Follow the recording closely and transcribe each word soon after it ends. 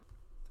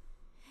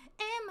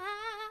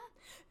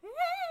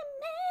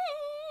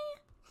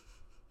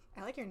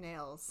like your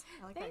nails.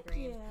 I like Thank that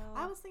green. you.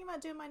 I was thinking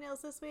about doing my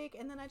nails this week,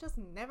 and then I just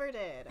never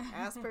did,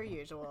 as per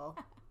usual.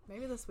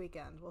 Maybe this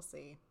weekend. We'll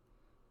see.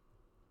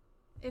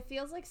 It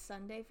feels like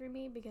Sunday for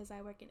me because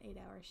I work an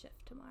 8-hour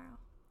shift tomorrow.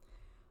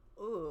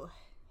 Ooh.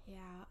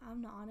 Yeah,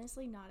 I'm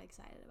honestly not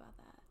excited about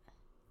that.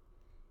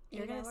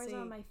 You're 8 gonna hours see...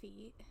 on my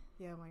feet.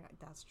 Yeah, oh my God,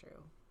 that's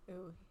true.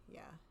 Ooh,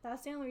 yeah.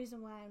 That's the only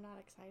reason why I'm not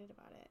excited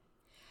about it.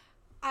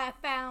 I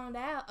found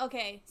out.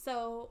 Okay,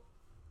 so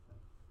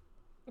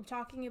I'm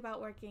talking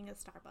about working at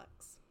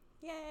Starbucks.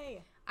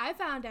 Yay! I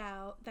found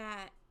out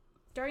that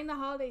during the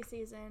holiday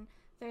season,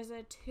 there's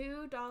a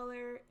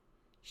 $2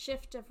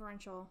 shift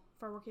differential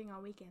for working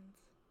on weekends.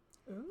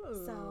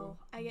 Ooh. So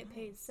I get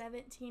nice.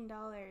 paid $17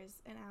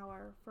 an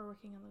hour for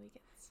working on the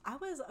weekends. I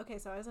was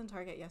in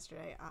Target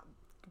yesterday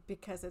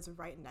because it's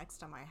right next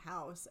to my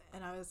house,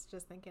 and I was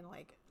just thinking,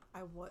 like,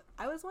 I was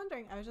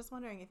just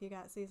wondering if you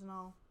got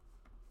seasonal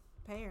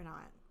pay or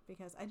not,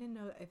 because I didn't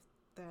know if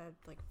the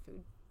like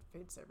food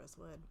service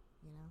would,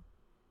 you know.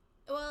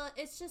 Well,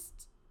 it's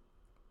just,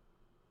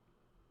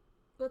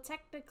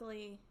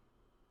 technically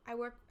I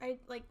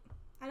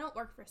don't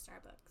work for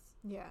Starbucks.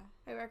 Yeah.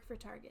 I work for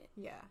Target.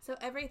 Yeah. So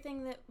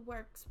everything that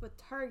works with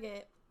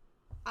Target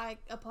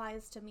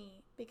applies to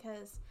me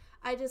because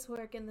I just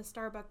work in the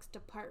Starbucks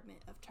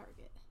department of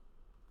Target.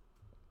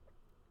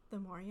 The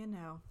more you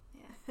know.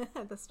 Yeah.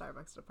 The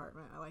Starbucks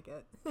department. I like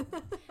it.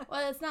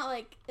 Well, it's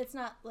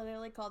not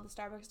literally called the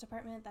Starbucks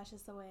department. That's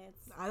just the way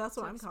it's. That's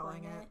what I'm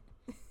calling it.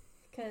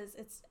 Because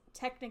it's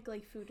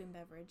technically food and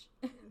beverage.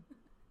 Fair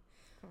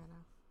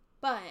enough.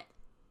 But,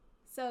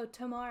 so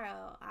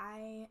tomorrow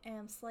I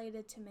am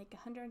slated to make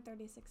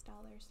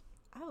 $136.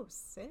 Oh,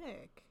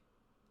 sick.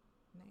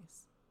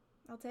 Nice.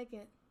 I'll take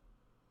it.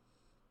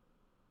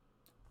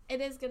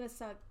 It is going to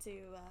suck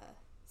to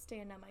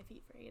stand on my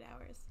feet for 8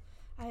 hours.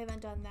 I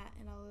haven't done that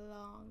in a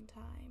long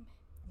time.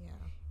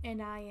 Yeah.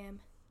 And I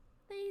am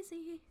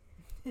lazy.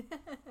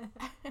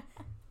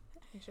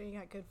 Make sure you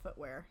got good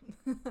footwear.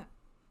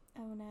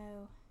 Oh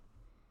no.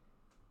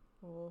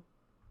 Cool.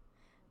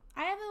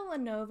 I have a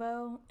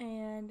Lenovo,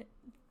 and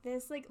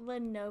this like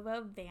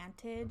Lenovo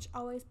Vantage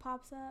always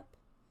pops up,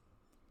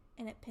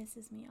 and it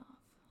pisses me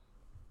off.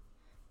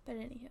 But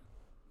anywho,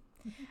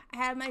 I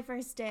had my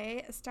first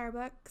day at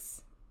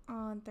Starbucks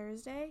on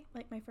Thursday,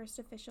 like my first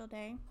official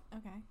day.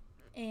 Okay.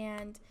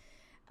 And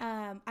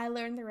I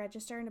learned the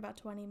register in about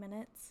 20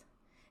 minutes.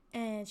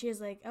 And she was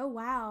like, oh,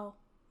 wow.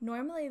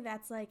 Normally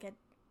that's like a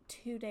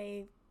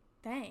 2-day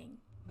thing.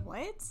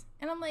 What?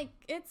 And I'm like,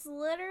 it's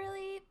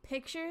literally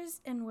pictures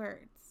and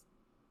words.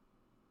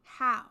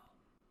 How?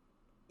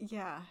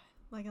 Yeah.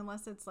 Like,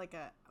 unless it's like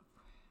a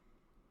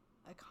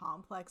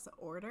complex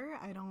order,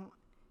 I don't...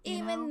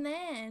 Even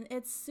then,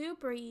 it's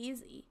super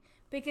easy.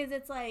 Because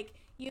it's like,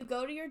 you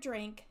go to your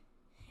drink,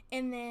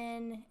 and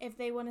then if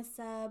they want to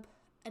sub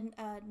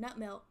a nut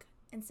milk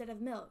instead of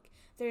milk,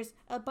 there's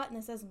a button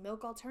that says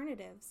milk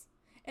alternatives,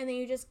 and then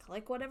you just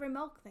click whatever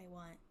milk they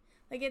want.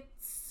 Like,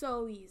 it's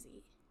so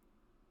easy.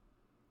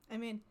 I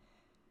mean,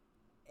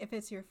 if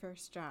it's your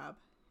first job,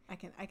 I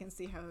can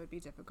see how it would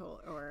be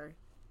difficult, or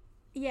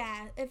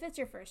Yeah, if it's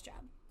your first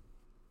job.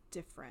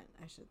 different,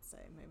 I should say.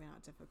 Maybe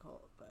not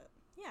difficult, but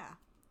yeah.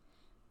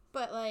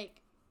 But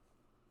like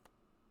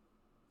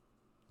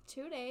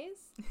 2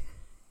 days,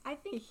 I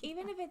think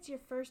even if it's your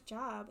first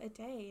job, a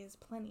day is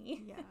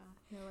plenty. Yeah.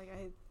 No, like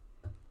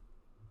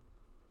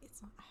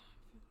it's not, I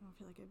don't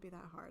feel like it'd be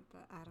that hard,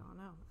 but I don't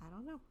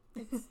know.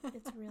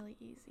 It's really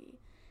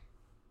easy.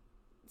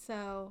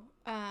 So,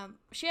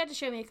 she had to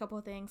show me a couple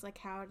of things, like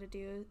how to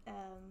do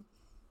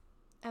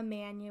a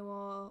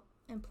manual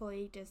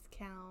employee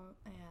discount,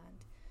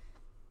 and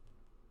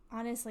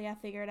honestly, I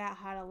figured out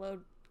how to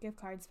load gift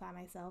cards by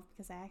myself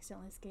because I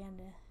accidentally scanned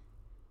a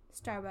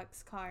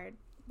Starbucks card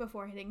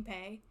before hitting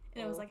pay,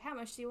 and it was like, how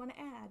much do you want to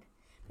add?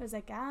 I was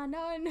like,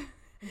 none.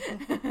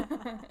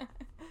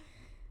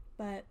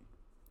 But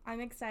I'm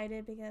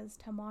excited because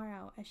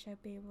tomorrow I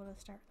should be able to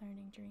start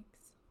learning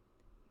drinks.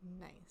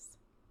 Nice.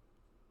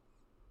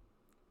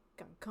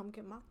 Gonna come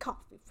get my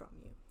coffee from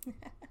you.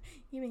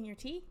 You mean your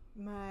tea?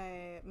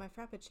 My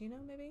frappuccino,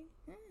 maybe?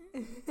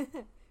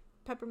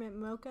 Peppermint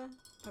mocha?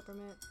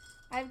 Peppermint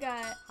I've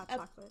got hot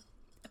chocolate?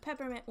 a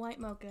peppermint white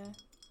mocha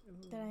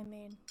Ooh, that I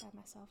made by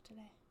myself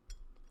today.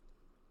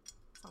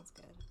 sounds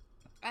good.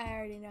 I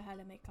already know how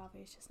to make coffee.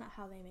 It's just not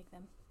how they make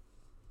them.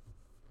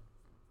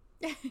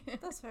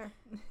 That's fair.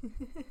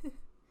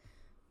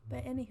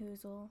 But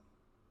anywhoozle,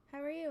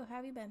 how are you? How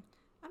have you been?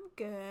 I'm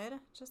good.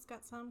 Just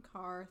got some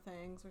car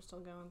things we're still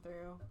going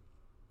through.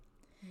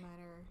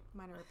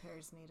 Minor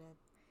repairs needed.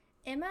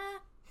 Emma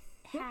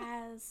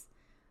has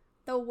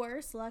the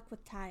worst luck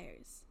with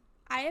tires.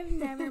 I have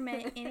never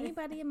met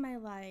anybody in my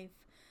life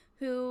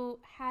who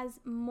has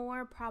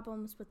more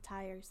problems with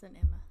tires than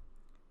Emma.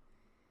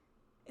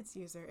 It's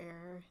user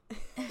error.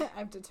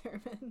 I've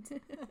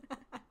determined.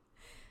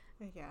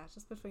 Yeah, it's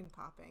just between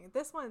popping.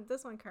 This one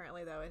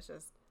currently though is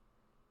just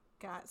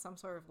got some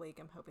sort of leak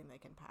I'm hoping they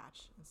can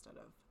patch instead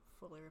of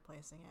fully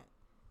replacing it,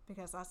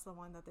 because that's the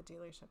one that the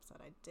dealership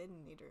said I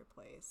didn't need to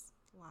replace.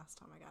 last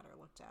time I got her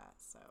looked at.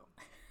 So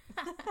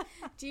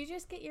Do you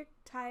just get your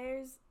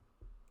tires?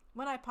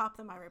 when I pop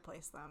them, I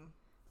replace them.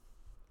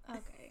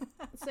 Okay.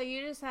 So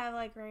you just have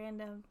like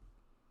random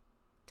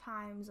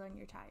times on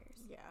your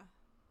tires. Yeah.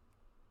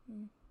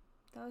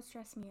 That would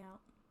stress me out.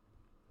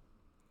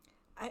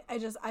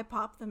 I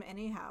pop them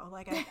anyhow.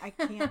 Like I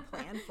can't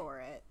plan for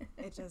it.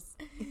 It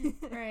just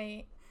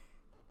Right.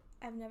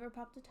 I've never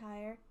popped a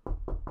tire. Oh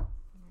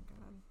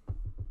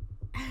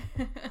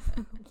my god.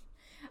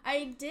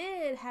 I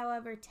did,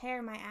 however,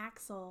 tear my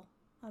axle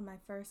on my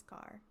first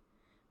car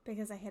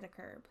because I hit a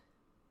curb.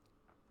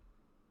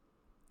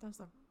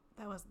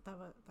 That wasn't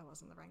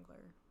the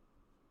Wrangler.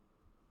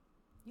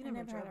 You I never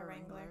never drove had a a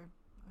Wrangler. Wrangler.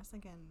 I was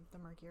thinking the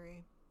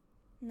Mercury.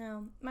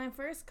 No, my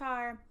first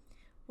car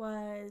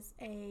was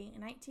a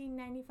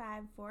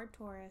 1995 Ford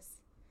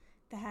Taurus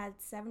that had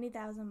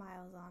 70,000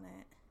 miles on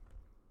it.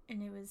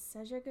 And it was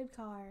such a good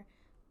car,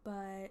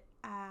 but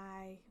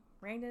I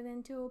ran it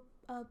into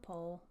a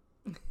pole.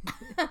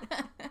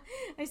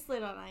 I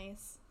slid on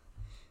ice.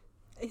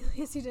 At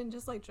least you didn't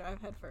just like drive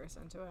headfirst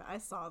into it. I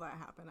saw that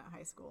happen at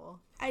high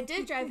school. I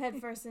did drive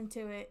headfirst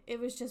into it. It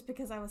was just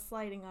because I was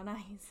sliding on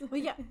ice.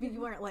 Well, yeah, but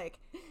you weren't like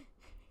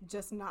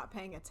just not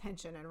paying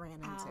attention and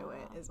ran into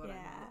it is what I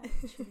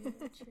meant. True.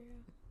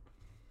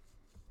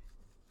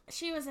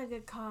 She was a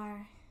good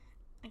car.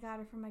 I got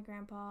her from my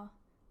grandpa,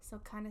 so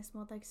kind of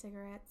smelled like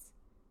cigarettes,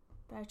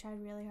 but I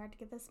tried really hard to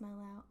get the smell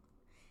out.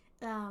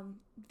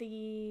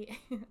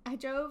 I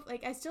drove,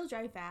 like, I still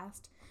drive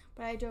fast,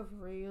 but I drove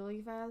really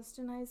fast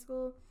in high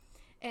school,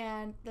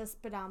 and the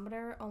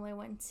speedometer only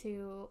went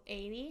to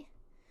 80,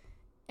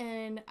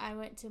 and I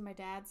went to my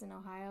dad's in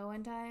Ohio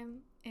one time,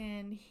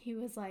 and he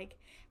was like,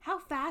 how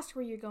fast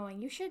were you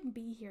going? You shouldn't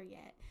be here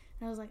yet.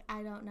 And I was like,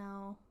 I don't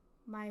know.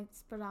 My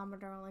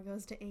speedometer only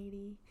goes to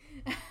 80.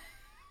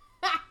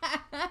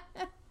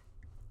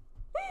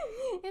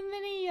 And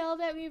then he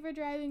yelled at me for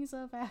driving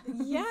so fast.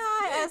 Yeah,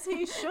 as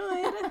he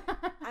should.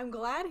 I'm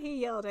glad he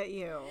yelled at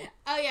you.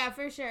 Oh, yeah,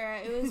 for sure.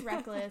 It was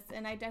reckless,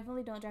 and I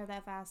definitely don't drive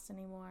that fast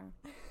anymore.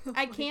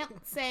 I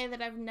can't say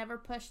that I've never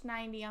pushed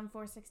 90 on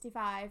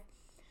 465,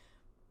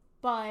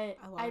 but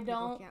A lot of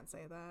people can't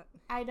say that.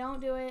 I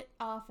don't do it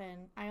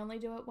often. I only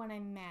do it when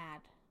I'm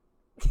mad.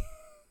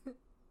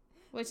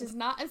 Which is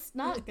it's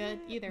not good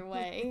either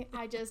way.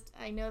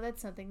 I know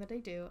that's something that I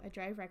do. I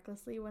drive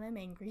recklessly when I'm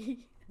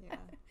angry. Yeah.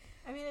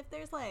 I mean, if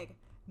there's like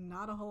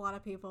not a whole lot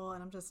of people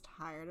and I'm just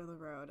tired of the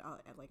road,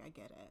 I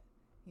get it.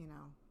 You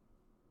know,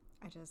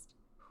 I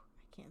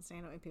can't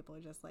stand it when people are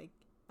just like,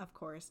 of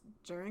course,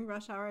 during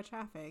rush hour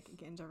traffic,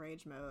 get into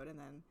rage mode and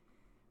then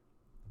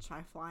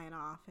try flying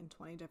off in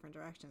 20 different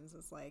directions.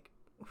 It's like,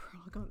 we're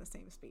all going the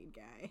same speed,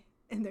 guy.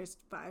 And there's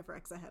 5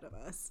 wrecks ahead of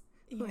us.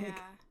 Yeah. Like,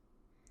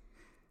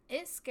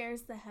 it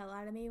scares the hell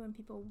out of me when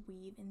people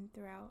weave in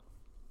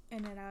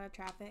and out of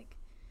traffic.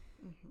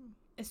 mm-hmm.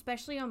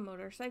 Especially on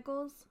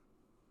motorcycles.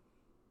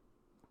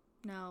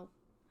 No.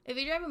 If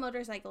you drive a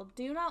motorcycle,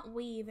 do not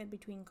weave in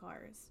between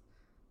cars.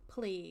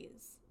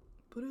 Please.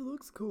 But it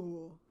looks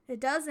cool. It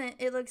doesn't.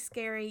 It looks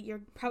scary.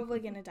 You're probably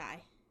going to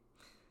die.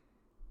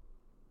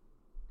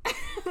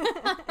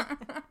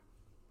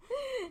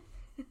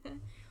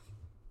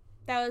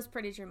 That was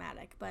pretty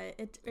dramatic, but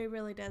it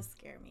really does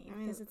scare me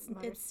because it's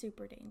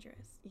super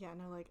dangerous. Yeah,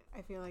 no, like,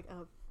 I feel like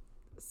a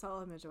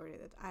solid majority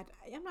of the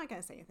I'm not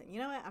going to say anything. You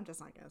know what? I'm just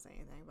not going to say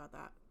anything about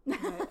that.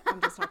 But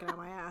I'm just talking out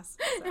my ass,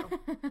 so.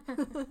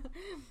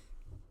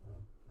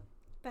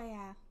 But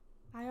yeah,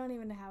 I don't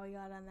even know how we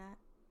got on that.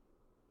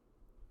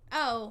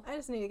 Oh. I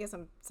just need to get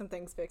some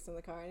things fixed in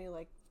the car. I need to,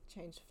 like,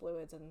 change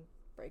fluids and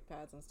brake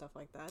pads and stuff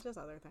like that. Just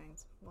other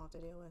things we'll have to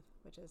deal with,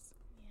 which is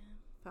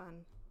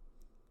fun.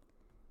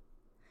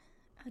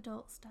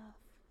 Adult stuff.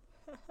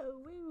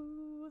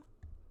 Woo.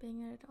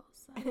 Being an adult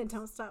stuff. And it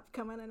don't stop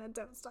coming and it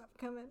don't stop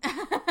coming.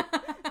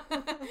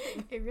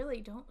 It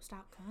really don't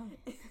stop coming.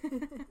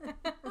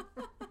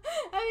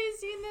 Have you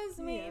seen those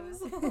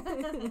memes?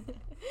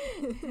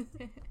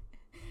 Yeah.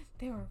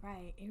 They were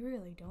right. It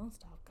really don't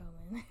stop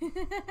coming.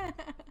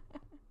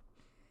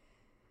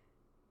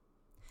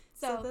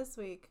 So this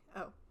week,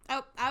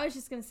 I was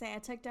just going to say, I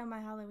took down my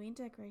Halloween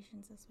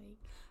decorations this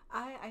week.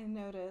 I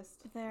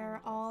noticed.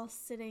 They're all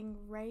sitting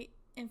right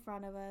in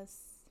front of us.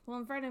 Well,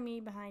 in front of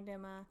me, behind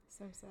Emma.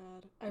 So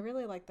sad. I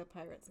really like the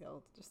pirate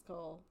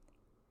skull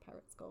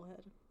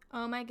head.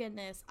 Oh my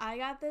goodness. I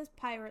got this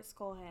pirate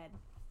skull head.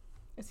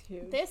 It's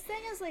huge. This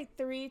thing is like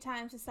 3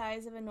 times the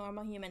size of a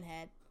normal human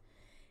head.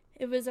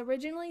 It was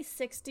originally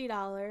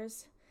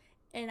 $60,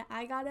 and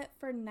I got it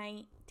for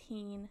 $19.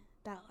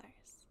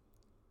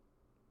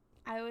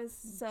 I was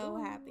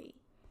so happy.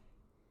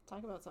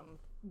 Talk about some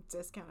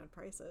discounted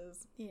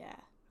prices. Yeah.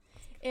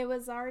 It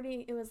was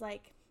already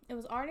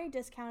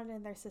discounted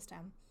in their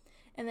system.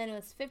 And then it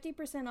was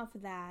 50% off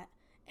of that.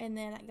 And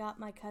then I got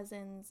my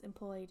cousin's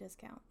employee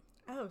discount.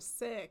 Oh,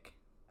 sick.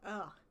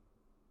 Oh.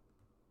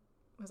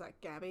 Was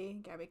that Gabby?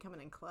 Gabby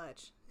coming in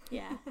clutch.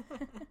 Yeah.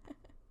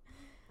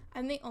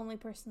 I'm the only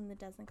person that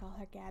doesn't call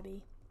her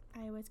Gabby.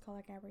 I always call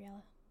her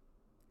Gabriella.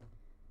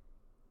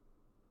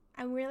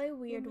 I'm really You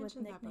weird with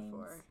mentioned that nicknames.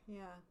 before.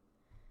 Yeah.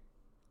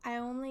 I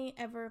only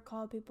ever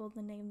call people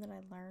the name that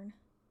I learn.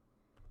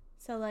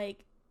 So,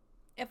 like,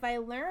 if I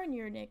learn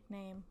your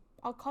nickname,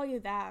 I'll call you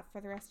that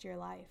for the rest of your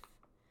life.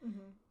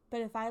 Mm-hmm.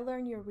 But if I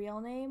learn your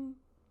real name,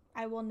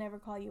 I will never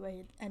call you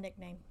a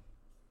nickname.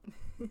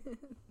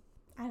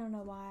 I don't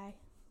know why.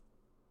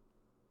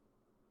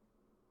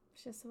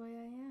 It's just the way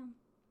I am.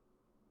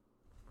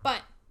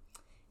 But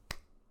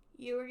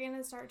you were going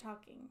to start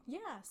talking.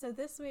 Yeah, so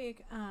this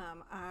week,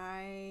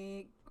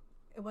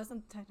 it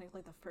wasn't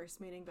technically the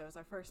first meeting, but it was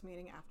our first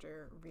meeting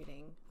after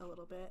reading a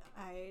little bit.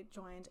 I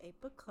joined a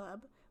book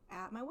club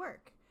at my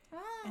work.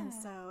 And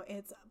so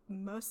it's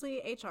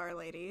mostly HR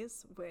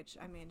ladies, which,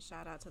 I mean,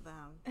 shout out to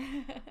them.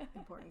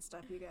 Important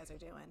stuff you guys are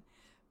doing.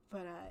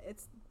 But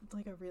it's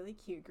like a really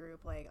cute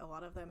group. Like, a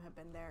lot of them have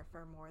been there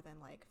for more than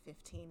like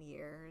 15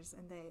 years,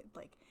 and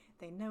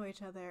they know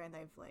each other, and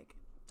they've like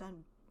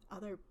done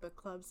other book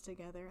clubs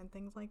together and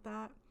things like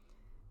that.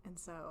 And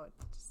so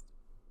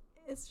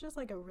it's just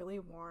like a really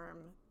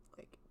warm,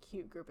 like,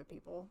 cute group of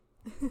people.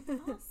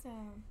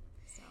 Awesome.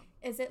 So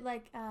is it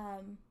like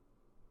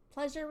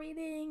pleasure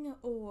reading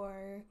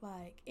or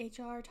like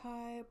HR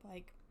type,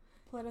 like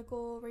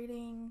political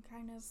reading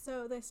kind of?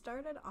 So they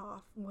started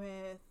off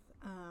with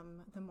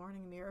The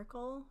Morning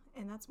Miracle,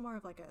 and that's more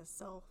of like a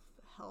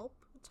self-help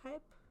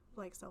type,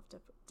 like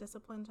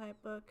self-discipline type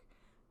book.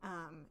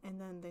 And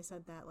then they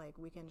said that like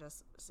we can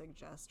just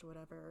suggest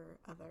whatever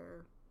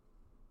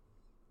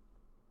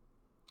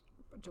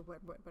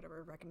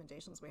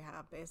recommendations we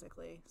have,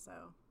 basically. So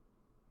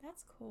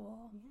That's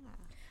cool. yeah.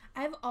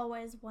 I've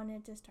always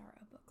wanted to start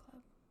a book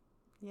club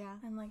Yeah,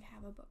 and like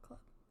have a book club.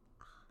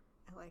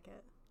 I like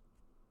it.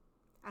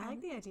 I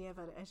like the idea of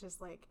it. It's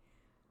just like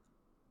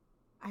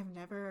I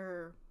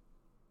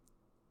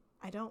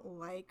don't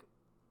like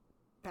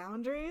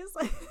boundaries.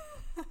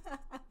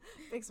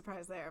 Big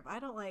surprise there. But I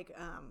don't like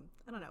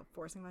I don't know,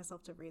 forcing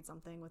myself to read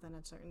something within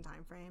a certain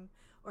time frame,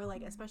 or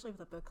like especially with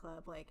a book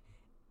club, like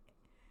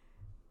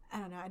I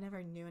don't know, I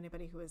never knew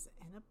anybody who was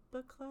in a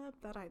book club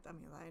that I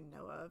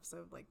know of.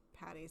 So like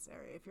Patty,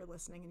 sorry if you're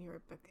listening and you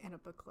were in a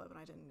book club and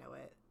I didn't know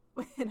it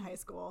in high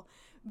school.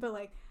 But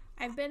like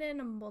I've been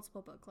in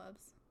multiple book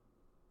clubs.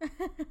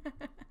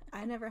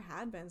 I never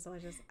had been, so I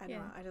don't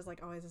know, I just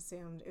like always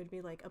assumed it would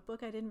be like a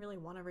book I didn't really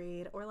want to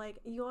read, or like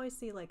you always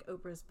see like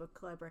Oprah's book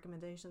club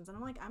recommendations, and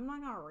I'm like, I'm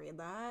not gonna read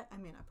that. I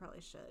mean, I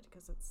probably should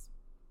because it's,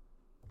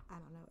 I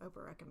don't know,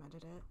 Oprah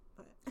recommended it,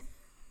 but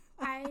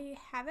I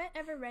haven't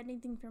ever read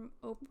anything from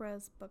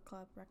Oprah's book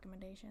club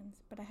recommendations,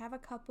 but I have a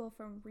couple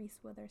from Reese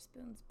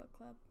Witherspoon's book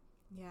club.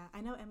 Yeah,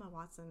 I know Emma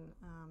Watson.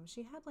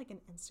 She had like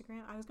an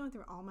Instagram. I was going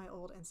through all my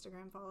old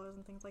Instagram follows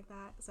and things like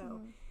that,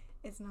 so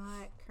it's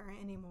not current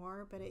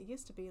anymore, but it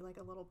used to be like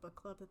a little book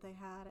club that they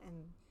had,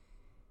 and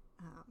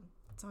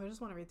so I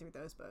just want to read through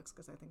those books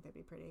because I think they'd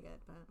be pretty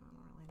good, but I don't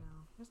really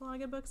know. There's a lot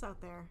of good books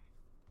out there.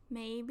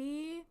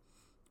 Maybe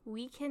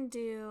we can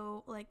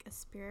do like a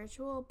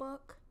spiritual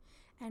book,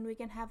 and we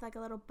can have like a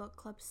little book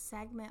club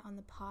segment on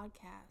the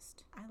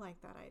podcast. I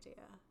like that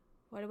idea.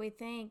 What do we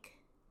think?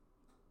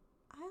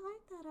 I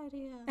like that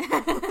idea.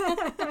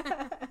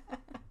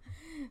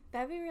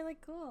 That'd be really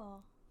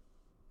cool.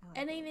 Like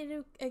and it.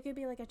 even it could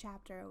be like a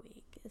chapter a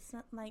week. It's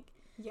not like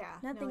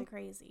nothing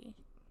crazy,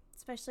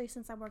 especially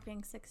since I'm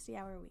working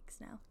 60-hour weeks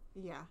now.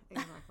 Yeah,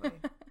 exactly.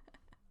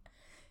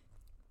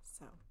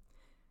 So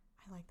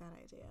I like that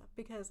idea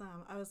because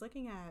I was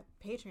looking at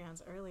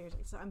Patreons earlier,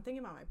 so I'm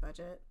thinking about my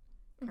budget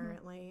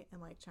currently and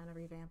like trying to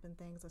revamp and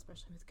things,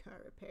 especially with car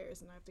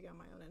repairs, and I have to get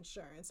my own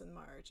insurance in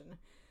March, and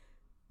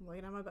I'm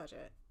looking at my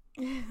budget.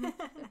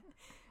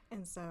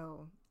 And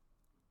so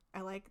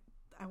I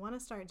want to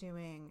start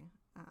doing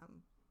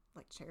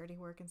like charity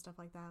work and stuff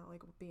like that,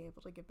 like be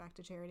able to give back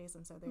to charities.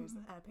 And so there's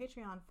a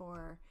Patreon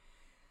for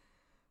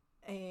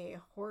a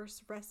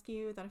horse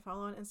rescue that I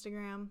follow on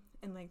Instagram,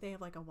 and like they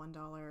have like a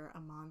 $1 a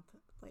month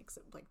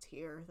like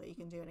tier that you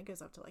can do, and it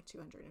goes up to like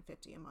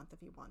 $250 a month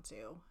if you want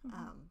to.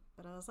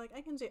 But I was like,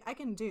 I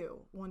can do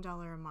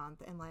 $1 a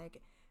month and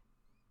like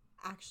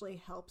actually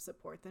help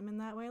support them in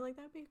that way. Like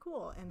that'd be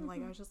cool. And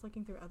like I was just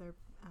looking through other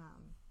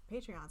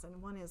Patreons,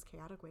 and one is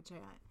Chaotic Witch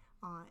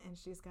and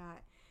she's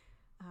got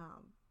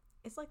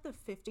it's like the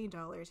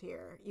 $50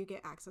 tier. You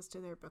get access to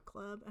their book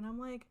club, and I'm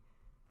like,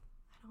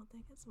 I don't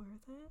think it's worth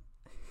it.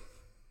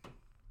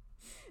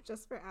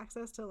 Just for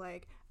access to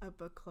like a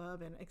book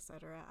club and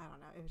etc. I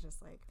don't know. It was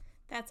just like,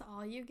 that's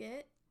all you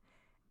get.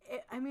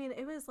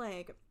 It was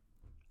like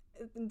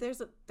there's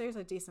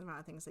a decent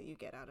amount of things that you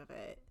get out of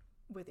it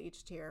with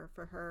each tier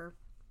for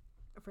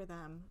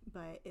them,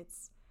 but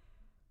it's,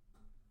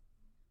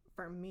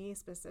 for me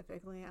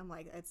specifically, I'm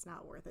like, it's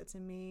not worth it to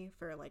me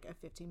for like a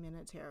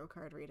 15-minute tarot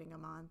card reading a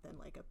month and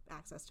like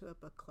access to a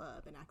book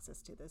club and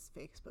access to this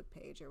Facebook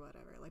page or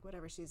whatever. Like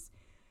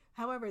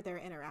however they're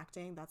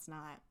interacting, that's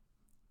not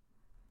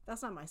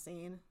my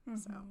scene.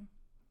 So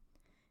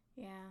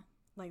yeah,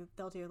 like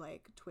they'll do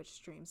like Twitch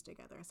streams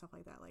together and stuff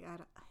like that. Like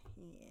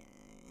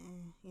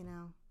you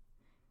know.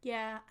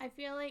 Yeah, I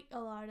feel like a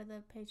lot of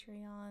the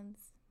Patreons,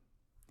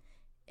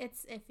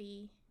 it's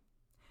iffy.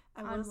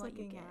 I was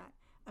looking at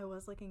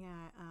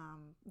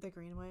the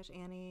Green Witch,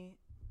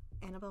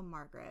 Annabelle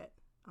Margaret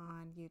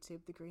on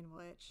YouTube, the Green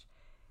Witch,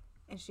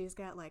 and she's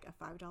got like a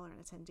 $5 and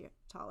a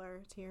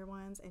 $10 tier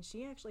ones, and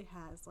she actually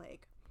has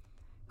like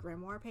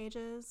grimoire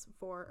pages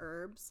for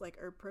herbs, like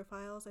herb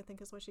profiles, I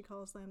think is what she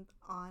calls them,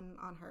 on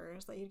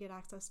hers that you'd get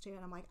access to.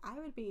 And I'm like, I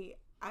would be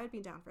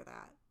down for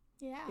that.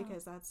 Yeah.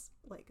 Because that's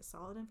like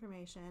solid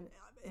information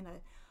in a,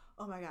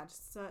 oh my god,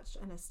 such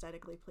an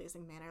aesthetically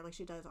pleasing manner. Like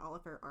she does all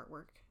of her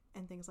artwork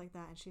and things like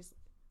that, and she's,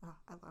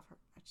 I love her.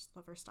 I just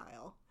love her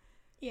style.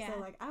 Yeah. So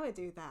like I would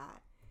do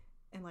that.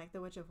 And like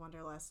the Witch of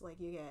Wonderlust, like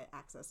you get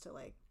access to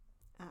like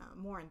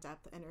more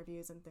in-depth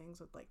interviews and things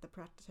with like the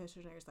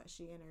practitioners that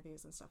she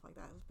interviews and stuff like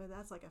that. But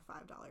that's like a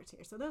 $5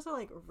 tier. So those are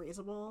like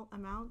reasonable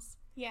amounts.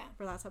 Yeah.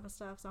 For that type of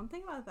stuff. So I'm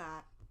thinking about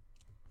that.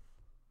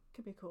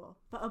 Could be cool.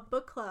 But a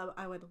book club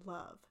I would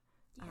love.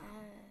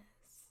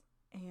 Yes.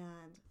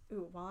 And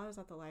while I was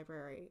at the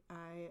library,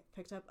 I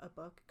picked up a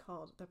book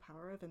called The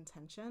Power of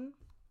Intention.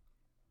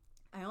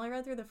 I only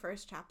read through the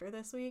first chapter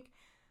this week,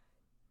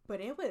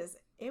 but it was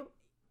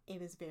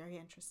very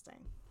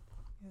interesting.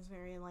 It was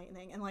very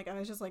enlightening. And like I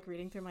was just like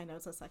reading through my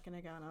notes a second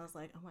ago, and I was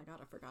like, oh my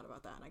god, I forgot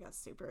about that, and I got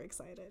super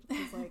excited.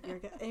 It's like,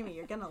 Amy,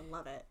 you're gonna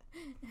love it.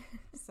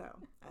 So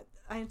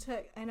I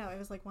know it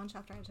was like one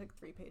chapter, I took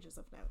 3 pages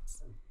of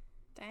notes.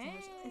 Dang.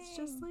 So it's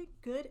just like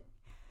good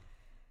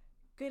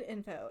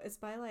info. It's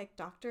by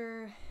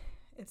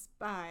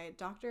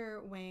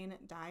Dr. Wayne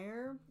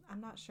Dyer. I'm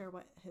not sure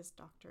what his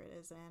doctorate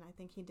is in. I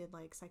think he did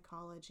like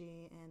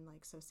psychology and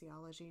like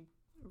sociology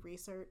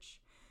research,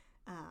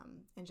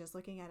 and just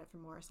looking at it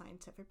from more a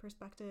scientific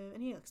perspective.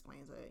 And he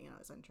explains it,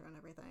 his intro and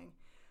everything.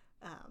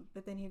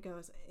 But then he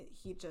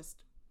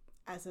just,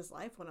 as his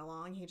life went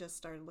along, he just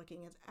started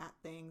looking at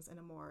things in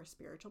a more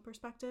spiritual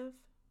perspective,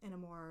 in a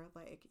more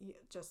like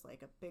just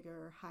like a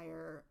bigger,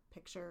 higher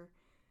picture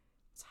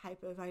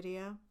type of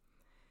idea.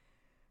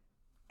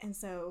 And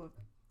so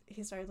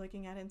he started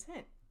looking at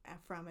intent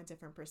from a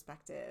different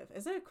perspective.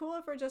 Is it cool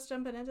if we're just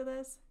jumping into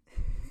this?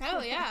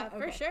 Oh yeah,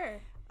 okay. For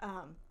sure.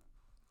 I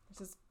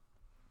just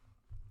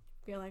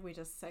feel like we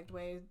just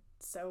segued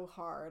so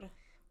hard.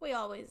 We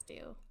always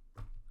do.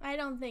 I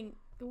don't think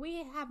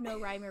we have no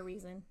rhyme or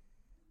reason.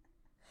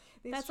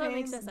 These That's what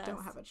makes us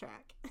don't have a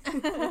track.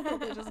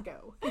 They just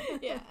go.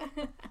 Yeah.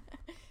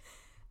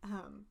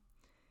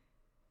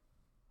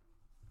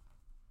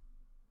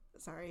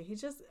 Sorry,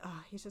 he's just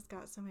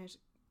got so much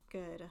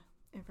good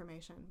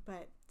information.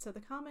 But so the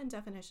common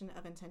definition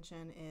of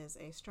intention is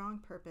a strong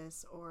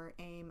purpose or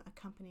aim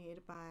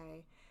accompanied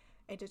by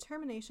a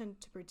determination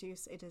to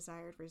produce a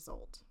desired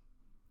result.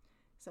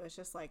 So it's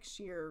just like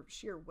sheer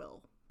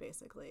will,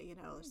 basically.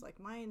 It's like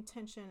my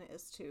intention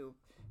is to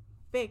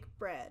bake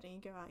bread, and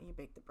you go out and you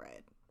bake the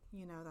bread,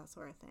 that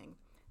sort of thing.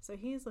 So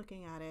he's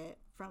looking at it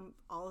from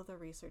all of the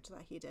research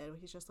that he did.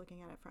 He's just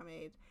looking at it from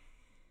a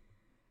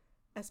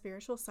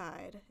spiritual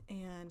side,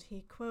 and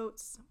he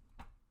quotes,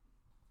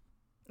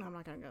 I'm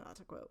not going to go out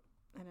to quote.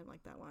 I didn't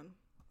like that one.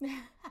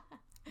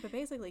 But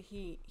basically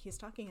he's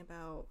talking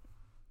about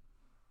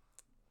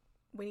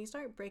when you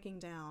start breaking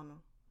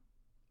down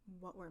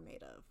what we're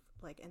made of,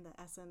 like in the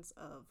essence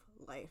of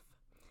life.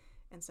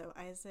 And so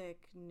Einstein.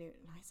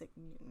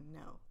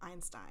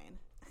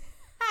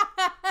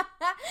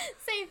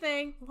 Same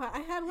thing. Well, I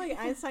had like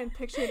Einstein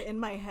pictured in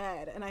my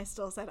head, and I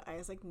still said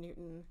Isaac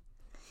Newton.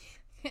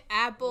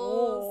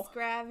 Apples,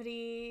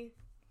 gravity,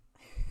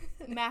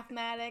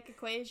 mathematic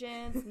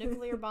equations,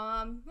 nuclear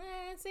bomb,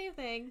 same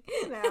thing.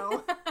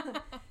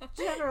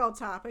 General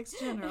topics.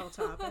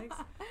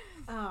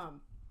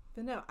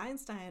 But no,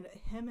 Einstein,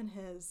 him and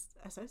his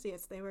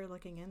associates, they were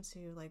looking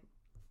into like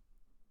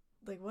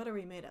what are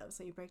we made of?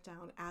 So you break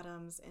down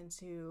atoms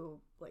into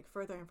like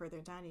further and further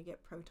down, you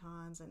get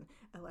protons and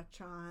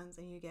electrons,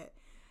 and you get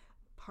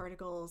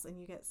particles, and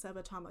you get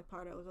subatomic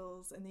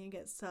particles, and then you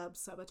get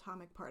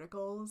subatomic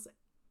particles,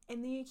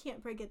 and then you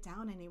can't break it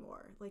down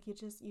anymore. Like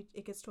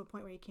it gets to a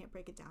point where you can't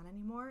break it down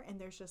anymore, and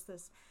there's just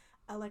this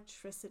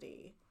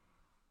electricity.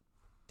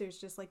 There's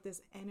just like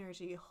this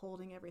energy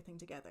holding everything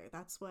together.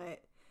 That's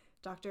what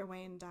Dr.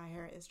 Wayne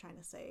Dyer is trying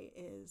to say,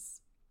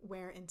 is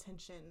where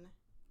intention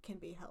can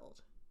be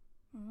held.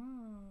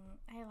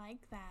 I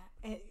like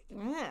that.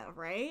 Yeah,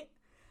 right?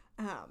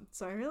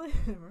 So I really,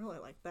 really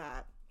like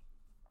that.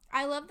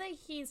 I love that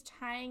he's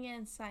tying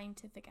in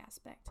scientific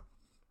aspect.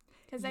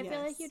 Because I feel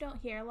like you don't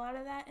hear a lot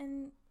of that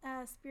in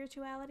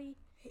spirituality.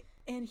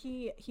 And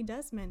he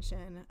does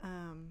mention,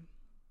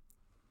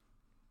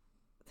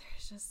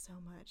 there's just so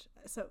much.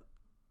 So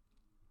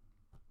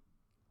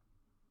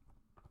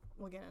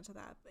we'll get into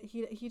that. But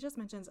he just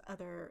mentions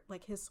other,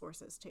 like his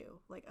sources too,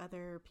 like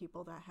other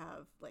people that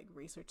have like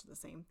researched the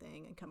same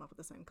thing and come up with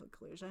the same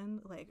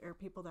conclusion, like, or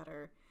people that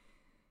are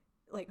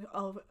like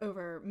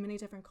over many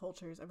different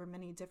cultures, over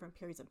many different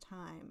periods of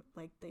time,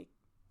 like they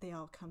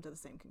all come to the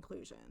same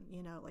conclusion,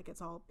 like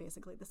it's all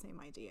basically the same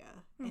idea.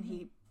 Mm-hmm. And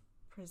he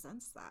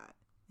presents that,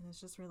 and it's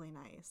just really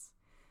nice.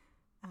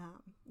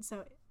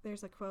 So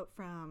there's a quote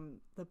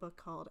from the book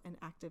called An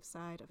Active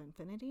Side of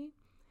Infinity.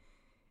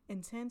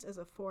 Intent is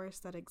a force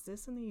that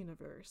exists in the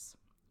universe.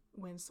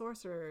 When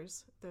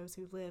sorcerers, those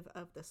who live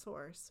of the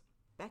source,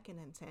 beckon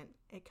intent,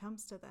 it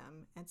comes to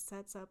them and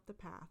sets up the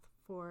path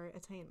for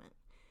attainment,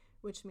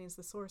 which means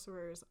the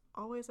sorcerers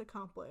always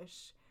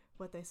accomplish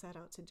what they set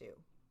out to do.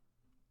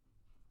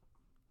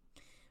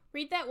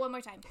 Read that one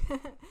more time.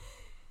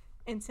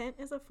 Intent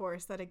is a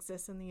force that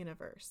exists in the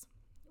universe.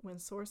 When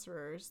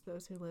sorcerers,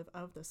 those who live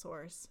of the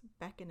source,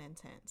 beckon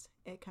intent,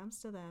 it comes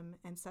to them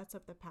and sets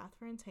up the path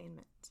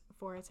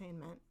for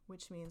attainment,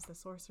 which means the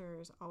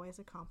sorcerers always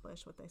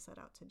accomplish what they set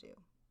out to do.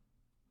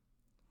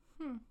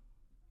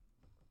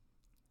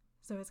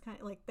 So it's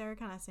kind of like they're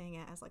kind of seeing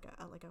it as like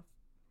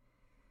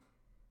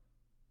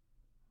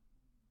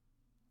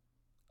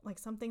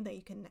something that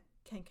you can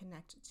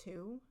connect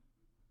to,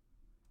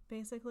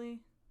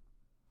 basically.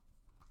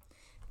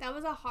 That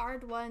was a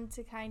hard one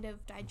to kind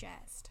of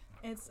digest.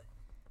 It's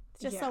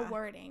just the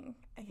wording,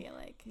 I feel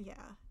like. Yeah.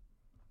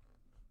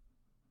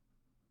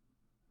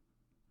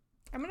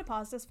 I'm going to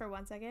pause this for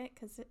 1 second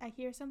because I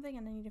hear something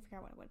and I need to figure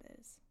out what it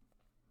is.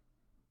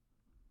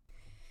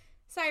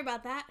 Sorry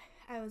about that.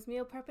 I was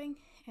meal prepping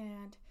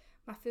and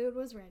my food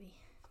was ready.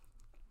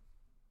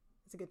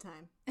 It's a good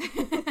time.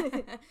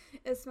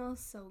 It smells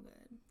so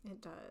good. It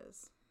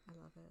does. I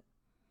love it.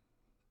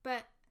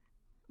 But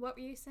what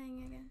were you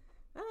saying again?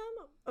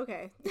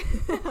 Okay.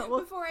 Well,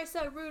 before I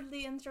so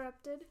rudely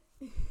interrupted.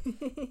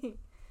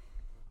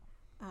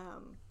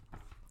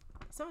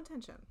 So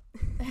intention.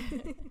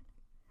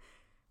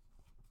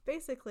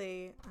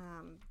 Basically,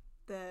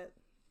 the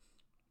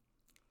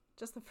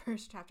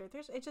first chapter,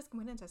 it just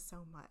went into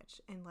so much,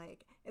 and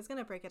like it's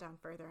gonna break it down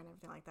further and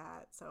everything like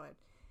that. So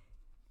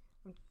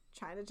I'm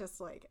trying to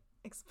just like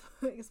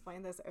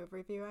explain this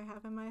overview I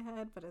have in my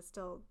head, but I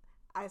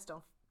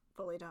still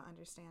fully don't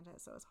understand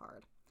it, so it's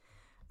hard.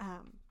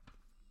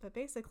 But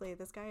basically,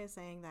 this guy is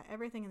saying that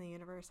everything in the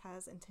universe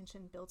has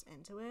intention built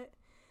into it.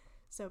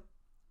 So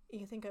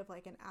you think of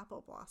like an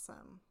apple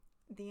blossom.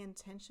 The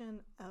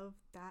intention of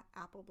that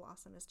apple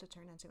blossom is to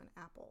turn into an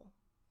apple.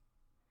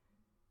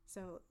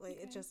 So like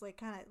It's just like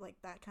kind of like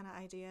that kind of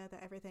idea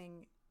that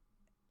everything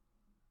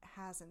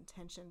has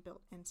intention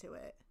built into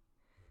it.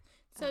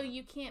 So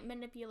you can't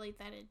manipulate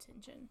that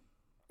intention.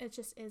 It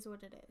just is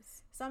what it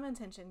is. Some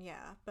intention,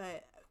 yeah,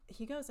 but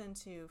he goes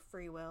into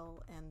free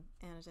will and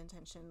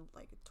intention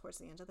like towards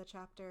the end of the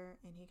chapter,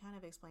 and he kind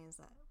of explains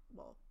that,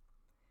 well,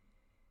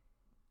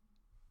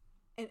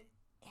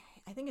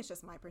 I think it's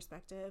just my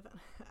perspective.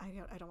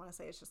 I don't want to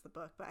say it's just the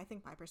book, but I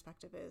think my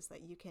perspective is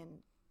that you can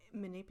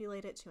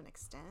manipulate it to an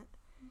extent,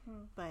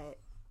 but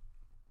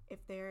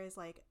if there is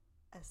like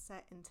a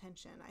set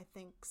intention, I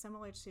think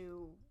similar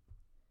to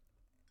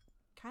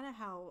kind of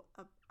how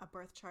a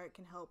birth chart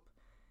can help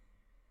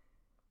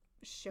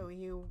show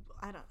you,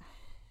 I don't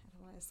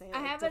want to say like,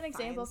 I have an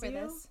example for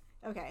this.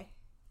 Okay.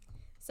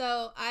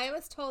 So I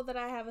was told that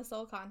I have a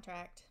soul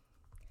contract,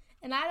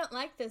 and I don't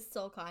like this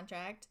soul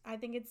contract. I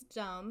think it's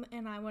dumb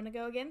and I want to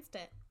go against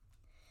it.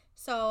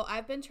 So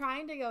I've been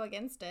trying to go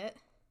against it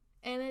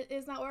and it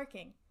is not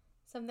working.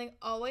 Something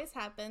always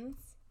happens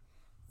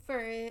for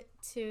it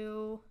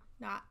to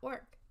not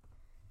work.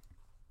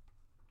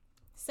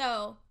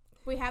 So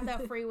we have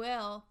that free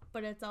will,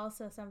 but it's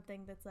also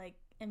something that's like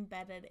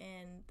embedded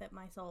in that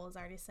my soul has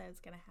already said it's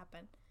going to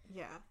happen.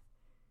 Yeah.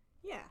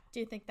 Yeah. Do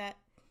you think that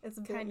it's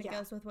kind of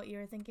goes with what you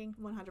were thinking?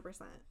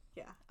 100%.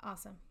 Yeah.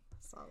 Awesome.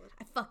 Solid.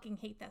 I fucking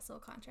hate that soul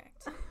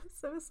contract. I'm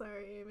so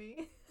sorry,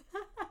 Amy.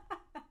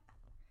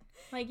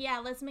 Like, yeah,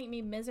 let's make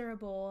me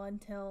miserable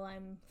until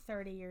I'm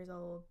 30 years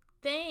old.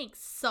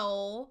 Thanks,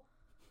 soul.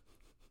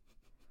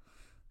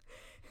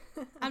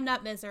 I'm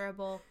not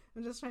miserable.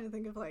 I'm just trying to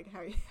think of like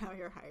how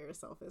your higher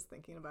self is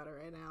thinking about it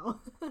right now.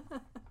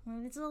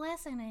 Well, it's a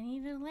lesson I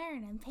need to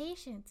learn, and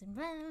patience, and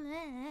blah, blah,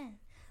 blah.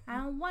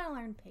 I don't want to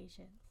learn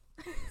patience.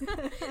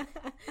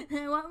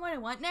 I want what I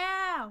want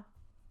now.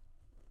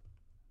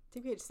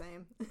 TBH,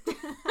 same.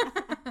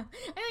 I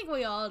think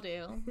we all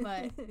do,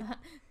 but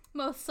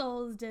most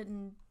souls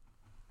didn't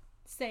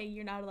say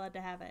you're not allowed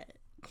to have it.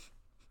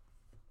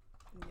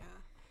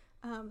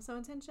 Yeah. So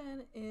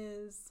intention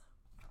is,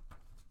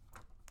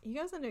 he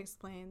goes on to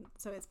explain,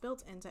 so it's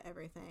built into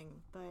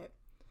everything, but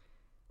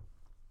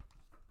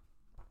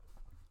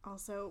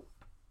also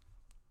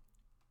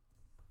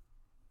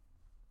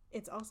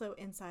it's also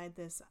inside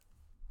this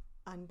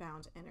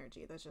unbound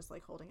energy that's just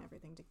like holding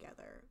everything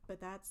together. But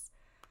that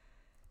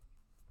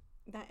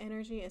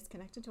energy is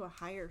connected to a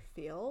higher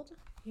field,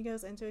 he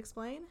goes in to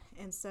explain.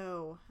 And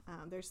so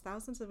there's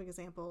thousands of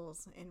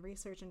examples in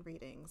research and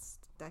readings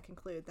that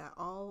conclude that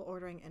all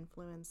ordering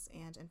influence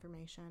and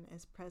information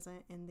is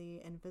present in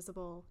the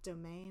invisible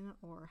domain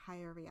or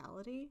higher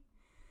reality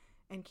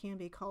and can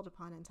be called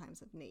upon in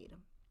times of need.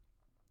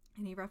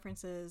 And he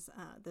references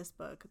this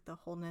book, The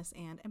Wholeness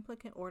and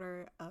Implicate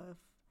Order of...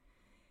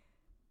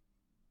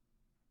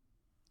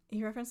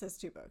 He references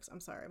two books.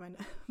 I'm sorry.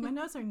 My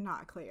notes are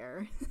not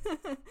clear.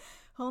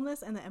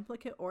 Wholeness and the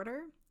Implicate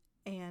Order,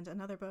 and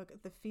another book,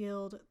 The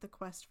Field, The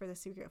Quest for the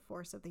Secret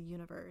Force of the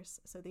Universe.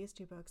 So these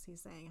two books,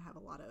 he's saying, have a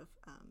lot of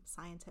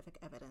scientific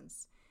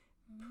evidence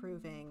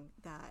proving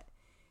that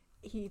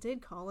he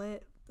did call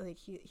it, like,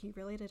 he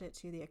related it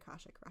to the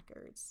Akashic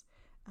Records.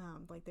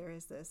 Like, there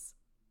is this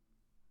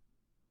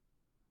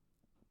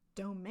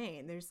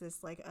domain, there's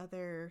this, like,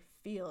 other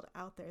field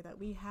out there that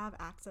we have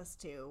access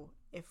to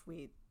if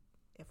we're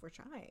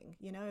trying,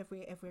 you know,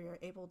 if we're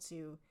able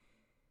to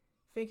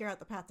figure out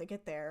the path to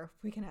get there,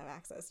 we can have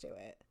access to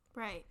it.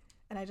 Right.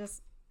 And I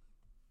just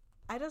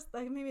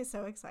like, made me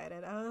so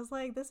excited. I was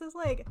like, this is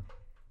like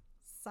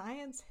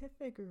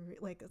scientifically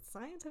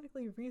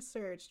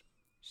researched,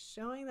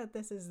 showing that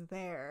this is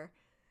there.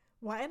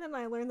 Why didn't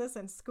I learn this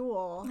in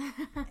school?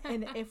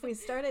 And if we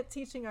started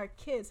teaching our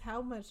kids,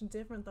 how much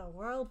different the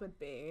world would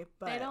be.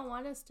 But they don't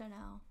want us to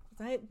know.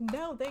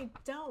 No, they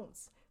don't.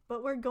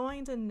 But we're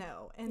going to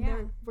know.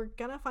 And we're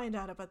going to find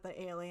out about the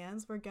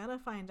aliens. We're going to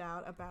find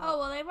out about... Oh,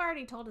 well, they've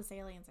already told us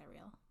aliens are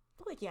real.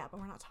 Like, yeah, but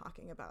we're not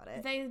talking about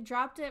it. They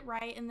dropped it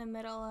right in the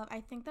middle of, I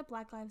think, the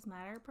Black Lives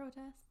Matter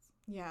protests.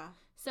 Yeah.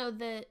 So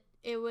that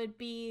it would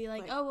be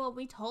like, oh, well,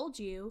 we told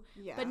you.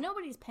 Yeah. But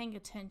nobody's paying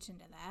attention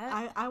to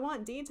that. I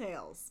want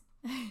details.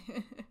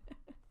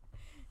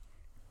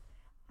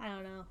 I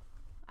don't know.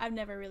 I've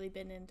never really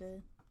been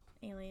into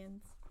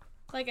aliens.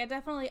 Like,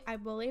 I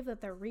believe that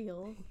they're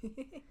real.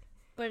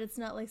 But it's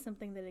not, like,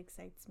 something that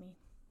excites me.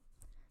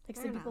 Like,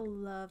 some people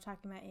love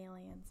talking about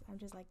aliens. I'm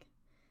just like,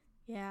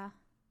 yeah.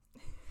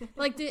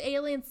 Like, do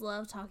aliens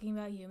love talking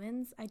about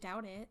humans? I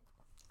doubt it.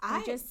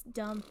 They're just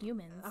dumb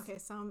humans. Okay,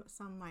 some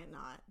might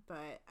not,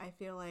 but I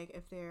feel like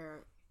if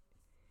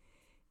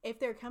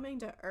they're coming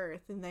to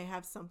Earth, then they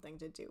have something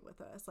to do with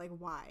us. Like,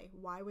 why?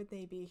 Why would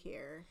they be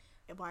here?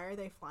 Why are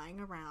they flying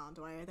around?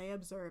 Why are they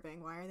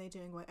observing? Why are they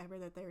doing whatever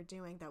that they're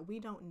doing that we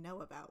don't know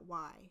about?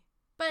 Why?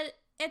 But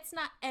it's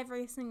not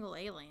every single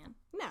alien.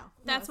 No.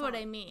 That's what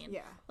I mean.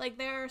 Yeah. Like,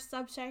 there are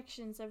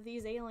subsections of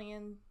these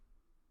alien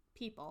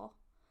people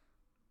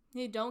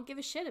who don't give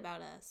a shit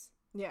about us.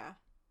 Yeah.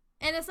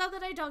 And it's not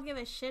that I don't give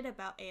a shit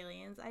about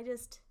aliens.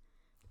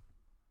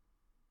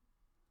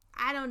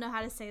 I don't know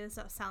how to say this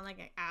without sound like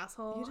an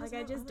asshole. Like,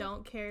 I just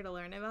don't care to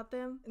learn about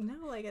them.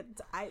 No, like,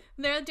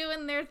 they're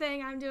doing their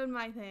thing, I'm doing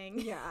my thing.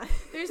 Yeah.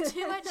 There's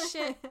too much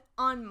shit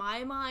on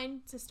my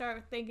mind to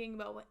start thinking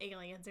about what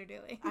aliens are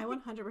doing. I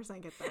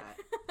 100% get that.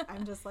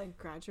 I'm just, like,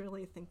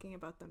 gradually thinking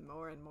about them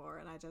more and more,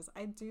 and I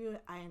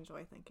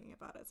enjoy thinking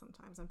about it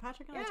sometimes. And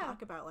Patrick and I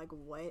talk about, like,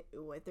 what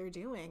they're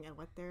doing and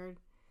what they're...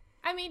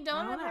 I mean,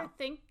 don't ever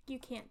think you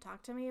can't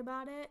talk to me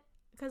about it.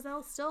 Because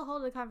they'll still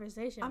hold a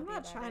conversation. I'm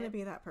not trying to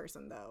be that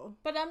person, though.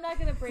 But I'm not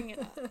going to bring it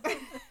up.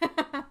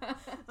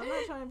 I'm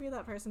not trying to be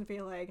that person to be,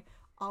 like,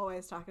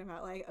 always talking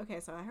about, like, okay,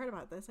 so I heard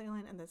about this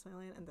alien and this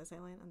alien and this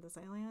alien and this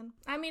alien.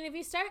 I mean, if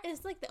you start,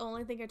 it's like the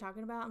only thing you're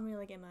talking about, I'm going to be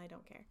like, Emma, I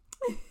don't care.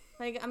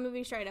 Like, I'm going to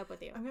be straight up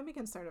with you. I'm going to be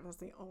concerned if that's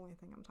the only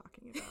thing I'm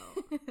talking about.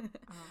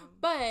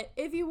 But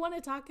if you want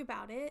to talk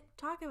about it,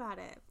 talk about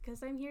it.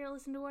 Because I'm here to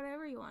listen to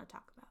whatever you want to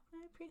talk about.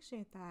 I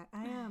appreciate that.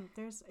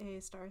 There's a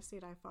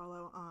starseed I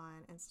follow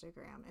on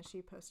Instagram, and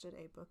she posted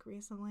a book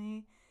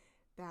recently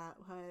that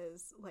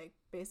was, like,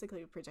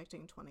 basically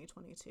predicting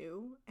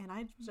 2022, and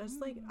I just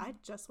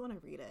want to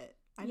read it.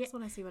 I just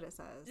want to see what it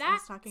says.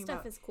 That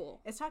stuff is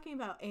cool. It's talking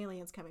about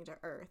aliens coming to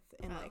Earth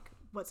and like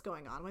what's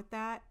going on with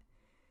that.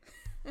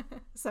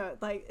 So,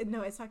 like,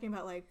 no, it's talking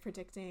about, like,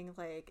 predicting,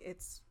 like,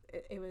 it's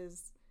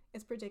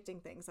predicting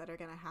things that are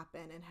going to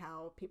happen and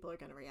how people are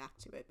going to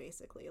react to it,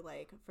 basically.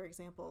 Like, for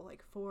example,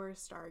 like, 4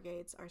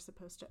 stargates are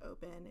supposed to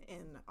open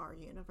in our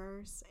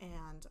universe,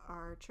 and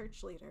our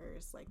church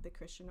leaders, like the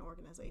Christian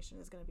organization,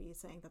 is going to be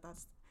saying that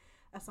that's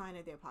a sign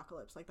of the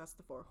apocalypse. Like, that's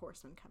the 4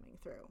 horsemen coming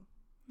through.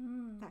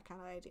 That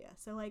kind of idea.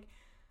 So, like,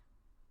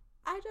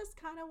 I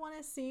just kind of want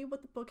to see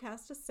what the book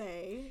has to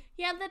say.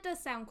 Yeah, that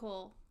does sound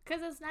cool.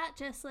 Because it's not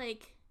just,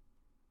 like,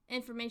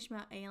 information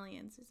about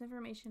aliens. It's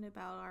information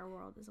about our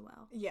world as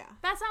well. Yeah.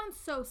 That sounds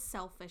so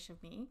selfish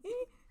of me.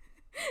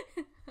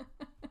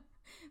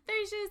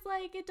 There's just,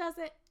 like, it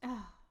doesn't...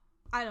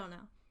 I don't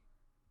know.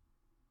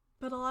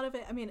 But a lot of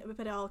it, I mean,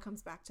 but it all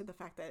comes back to the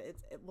fact that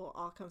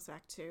all comes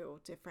back to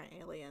different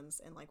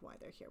aliens and, like, why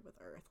they're here with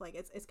Earth. Like,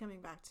 it's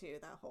coming back to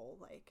that whole,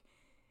 like,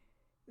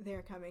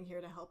 they're coming here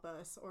to help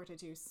us or to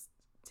do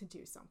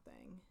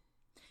something.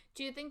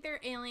 Do you think they're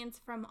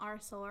aliens from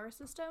our solar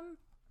system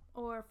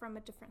or from a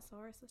different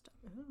solar system?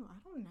 Ooh, I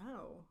don't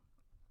know.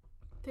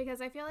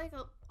 Because I feel like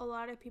a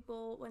lot of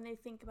people, when they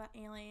think about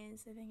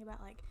aliens, they think about,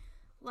 like,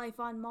 life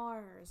on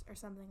Mars or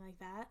something like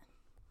that.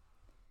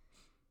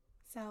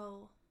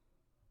 So,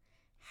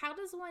 how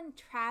does one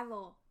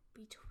travel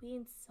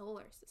between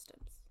solar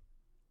systems?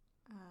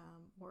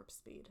 Warp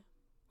speed.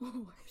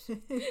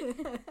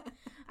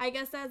 I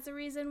guess that's the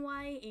reason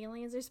why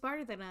aliens are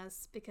smarter than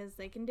us, because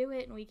they can do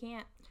it and we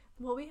can't.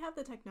 Well, we have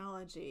the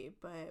technology,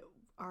 but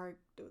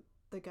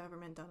the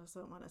government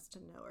doesn't want us to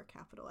know or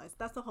capitalize.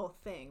 That's the whole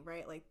thing,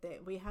 right? Like,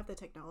 we have the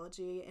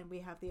technology and we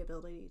have the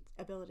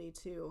ability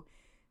to,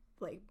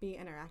 like, be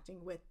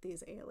interacting with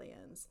these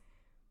aliens,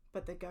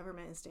 but the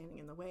government is standing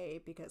in the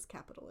way because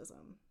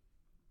capitalism.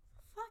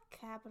 Fuck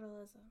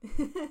capitalism.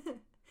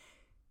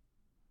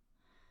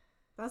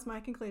 That's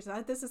my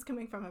conclusion. This is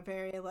coming from a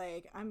very,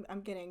 like,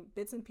 I'm getting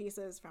bits and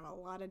pieces from a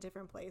lot of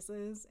different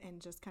places and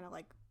just kind of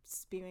like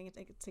spewing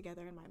it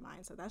together in my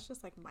mind. So that's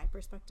just like my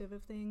perspective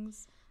of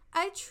things.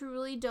 I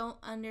truly don't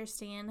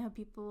understand how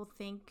people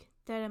think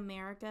that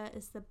America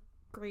is the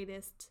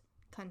greatest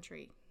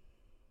country.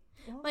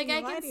 Well, Like, when I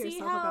you lie can to see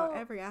yourself how... about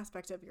every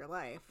aspect of your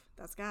life,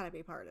 that's got to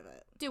be part of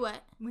it. Do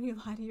what? When you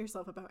lie to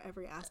yourself about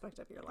every aspect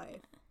of your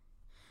life.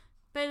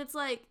 But it's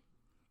like,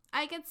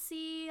 I could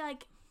see,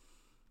 like,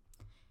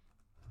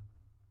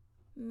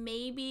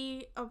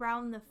 maybe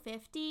around the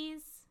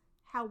 50s,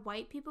 how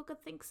white people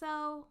could think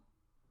so.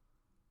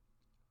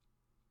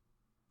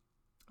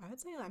 I would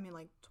say, I mean,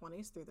 like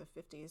 20s through the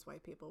 50s,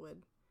 white people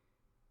would.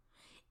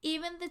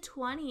 Even the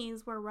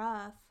 20s were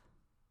rough.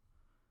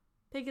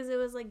 Because it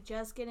was, like,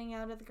 just getting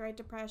out of the Great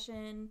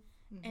Depression.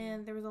 Mm-hmm.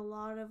 And there was a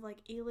lot of, like,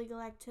 illegal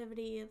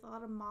activity, a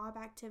lot of mob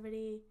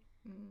activity.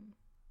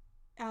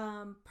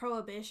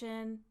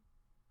 Prohibition.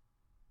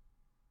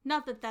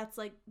 Not that that's,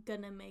 like,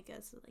 gonna make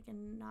us, like, a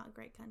not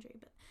great country.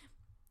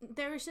 But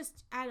there was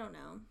just, I don't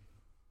know.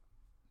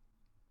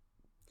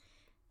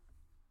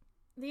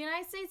 The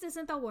United States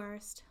isn't the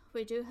worst.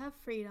 We do have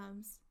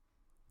freedoms.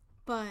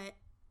 But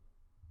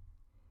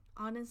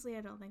honestly,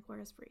 I don't think we're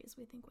as free as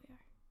we think we are.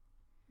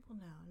 Well,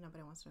 no,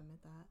 nobody wants to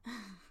admit that.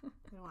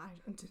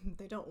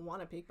 They don't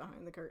want to peek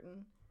behind the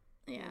curtain.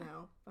 Yeah. You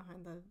know,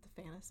 behind the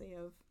fantasy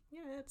of,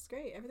 yeah, it's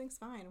great, everything's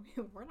fine.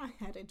 We're not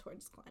headed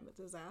towards climate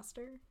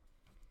disaster.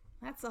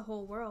 That's the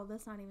whole world.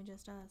 That's not even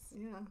just us.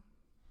 Yeah.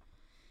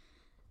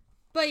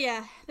 But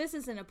yeah, this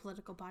isn't a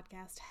political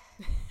podcast.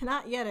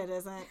 Not yet, it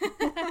isn't.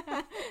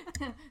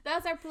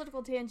 That's our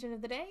political tangent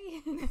of the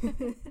day.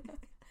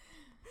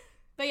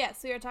 But yeah,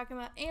 so we were talking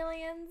about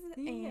aliens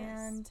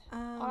and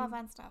all that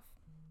fun stuff.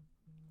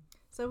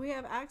 So we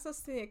have access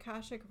to the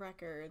Akashic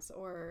records,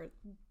 or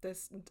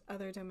this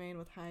other domain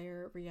with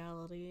higher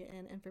reality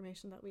and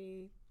information that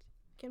we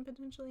can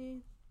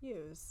potentially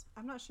use.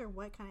 I'm not sure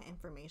what kind of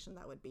information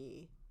that would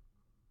be.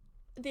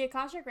 The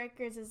Akashic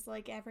records is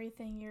like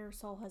everything your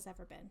soul has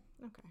ever been.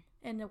 Okay.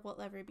 And it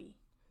will ever be.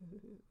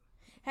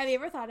 Have you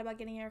ever thought about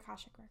getting your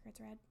Akashic records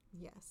read?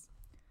 Yes.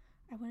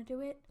 I want to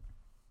do it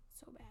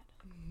so bad.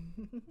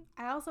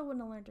 I also want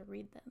to learn to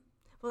read them.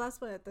 Well, that's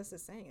what this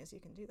is saying, is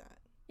you can do that.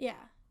 Yeah.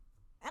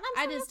 And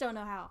I just don't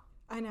know how.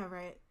 I know,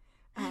 right?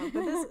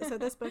 But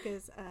this book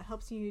is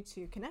helps you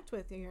to connect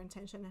with your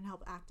intention and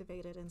help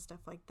activate it and stuff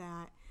like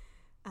that.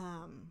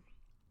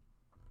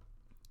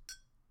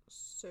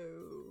 So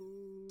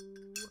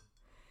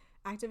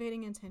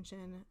activating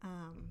intention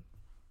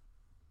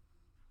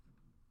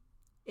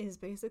is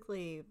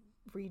basically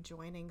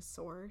rejoining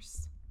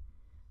source,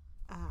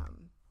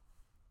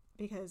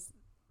 because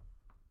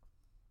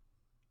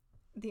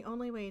the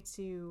only way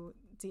to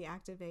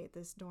deactivate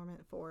this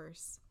dormant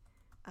force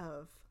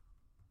of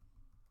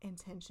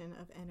intention,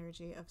 of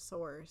energy, of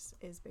source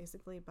is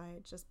basically by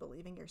just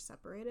believing you're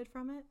separated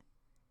from it,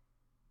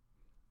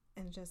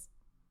 and just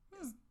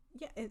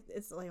yeah,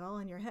 it's like all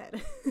in your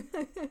head.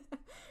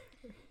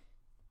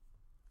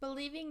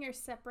 Believing you're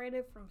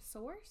separated from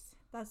source?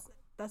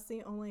 That's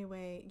the only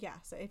way. Yeah,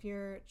 so if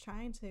you're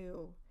trying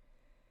to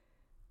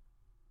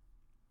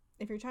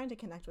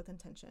connect with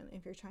intention,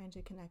 if you're trying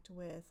to connect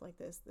with like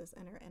this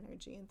inner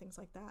energy and things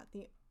like that,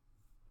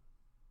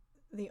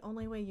 the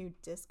only way you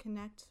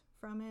disconnect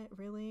from it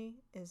really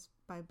is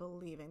by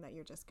believing that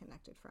you're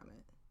disconnected from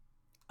it.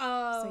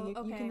 Oh, so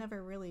okay. You can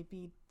never really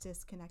be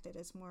disconnected.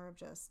 It's more of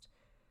just...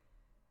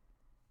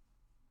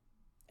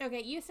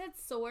 Okay, you said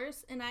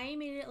source, and I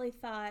immediately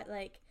thought,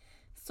 like,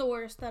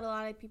 source, that a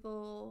lot of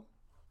people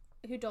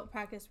who don't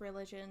practice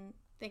religion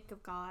think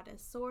of God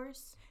as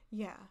source.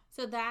 Yeah.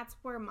 So that's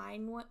where my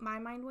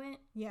mind went?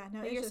 Yeah, no,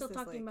 but it's you're just still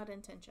talking like, about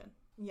intention.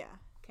 Yeah.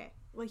 Okay.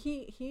 Well,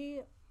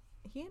 he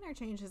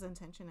interchanges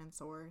intention and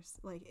source.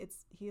 Like,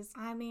 he's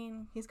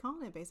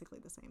calling it basically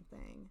the same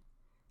thing.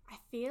 I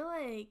feel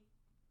like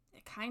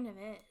it kind of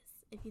is,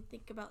 if you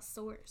think about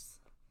source.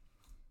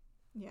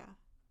 Yeah.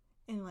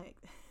 And, like,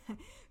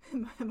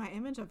 my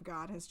image of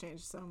God has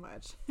changed so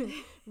much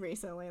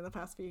recently in the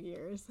past few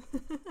years.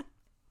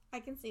 I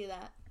can see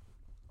that.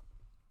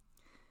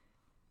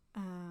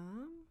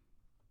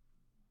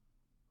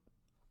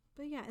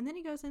 But yeah, and then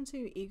he goes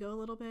into ego a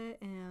little bit,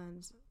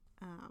 and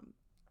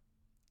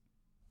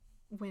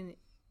when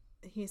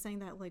he's saying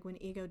that, like,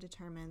 when ego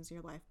determines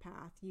your life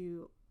path,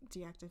 you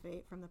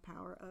deactivate from the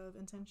power of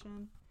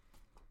intention,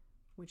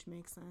 which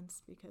makes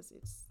sense because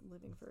it's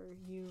living for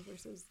you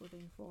versus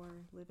living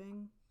for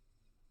living.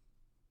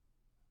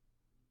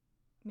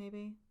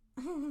 Maybe.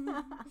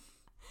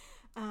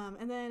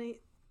 And then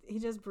he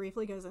just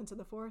briefly goes into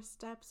the 4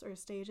 steps or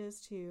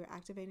stages to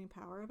activating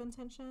power of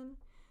intention.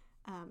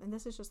 And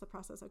this is just the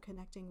process of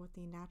connecting with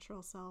the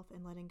natural self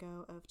and letting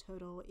go of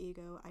total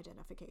ego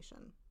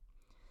identification.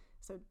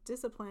 So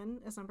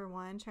discipline is number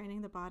 1,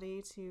 training the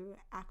body to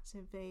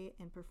activate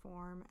and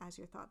perform as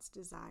your thoughts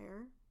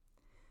desire.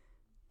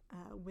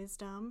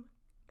 Wisdom,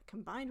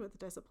 combined with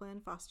discipline,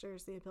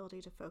 fosters the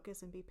ability to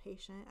focus and be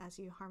patient as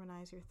you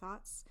harmonize your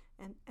thoughts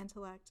and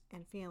intellect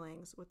and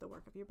feelings with the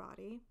work of your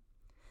body.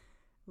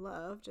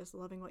 love, just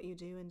loving what you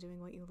do and doing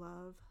what you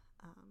love.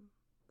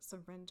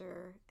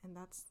 Surrender, and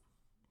that's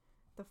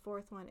the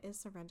fourth one is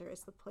surrender.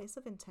 It's the place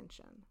of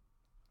intention.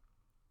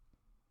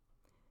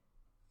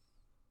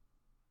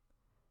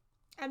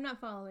 I'm not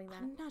following that.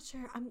 I'm not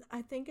sure.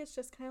 I think it's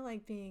just kind of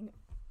like being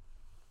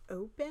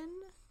open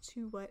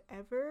to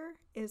whatever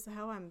is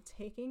how I'm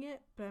taking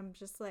it, but I'm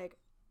just like,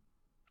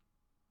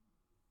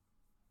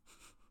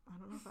 I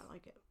don't know if I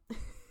like it.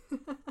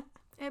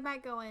 It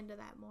might go into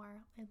that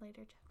more in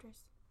later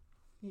chapters.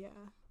 Yeah.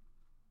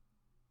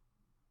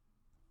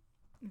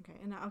 Okay,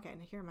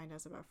 and here are my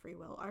notes about free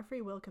will. Our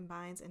free will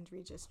combines and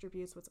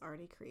redistributes what's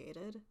already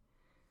created.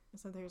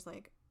 So there's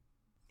like,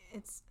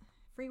 it's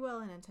free will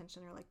and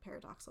intention are like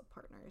paradoxical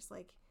partners.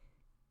 Like,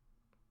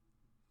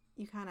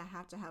 you kind of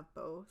have to have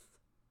both,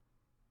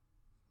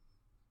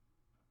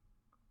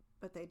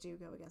 but they do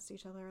go against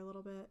each other a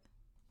little bit.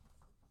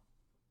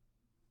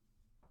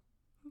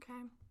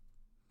 Okay.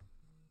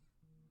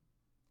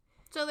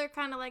 So they're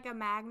kind of like a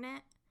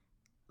magnet.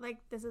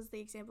 Like, this is the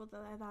example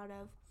that I thought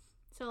of.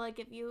 So, like,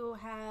 if you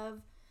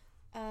have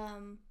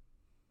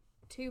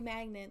two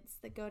magnets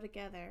that go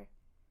together,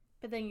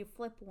 but then you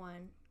flip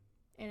one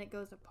and it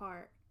goes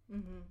apart.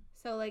 Mm-hmm.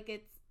 So,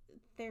 like,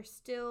 they're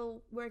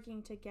still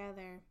working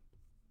together,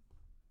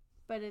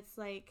 but it's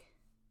like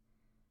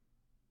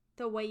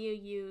the way you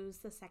use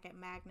the second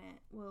magnet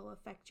will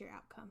affect your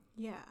outcome.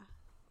 Yeah.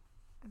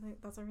 I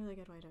think that's a really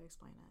good way to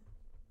explain it.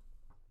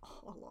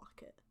 Oh, I'll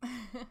lock it.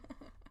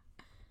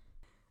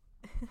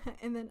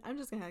 And then I'm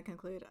just going to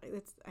conclude. I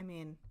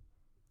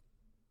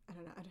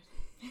don't know.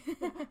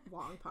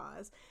 Long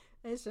pause.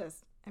 It's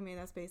just,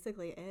 that's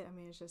basically it.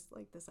 It's just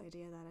like this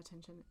idea that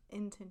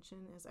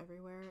intention is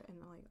everywhere and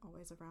like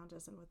always around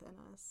us and within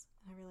us.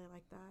 And I really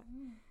like that.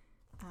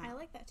 I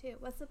like that too.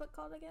 What's the book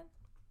called again?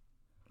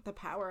 The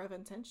Power of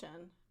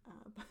Intention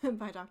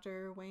by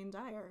Dr. Wayne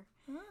Dyer.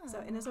 Oh. So,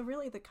 and it's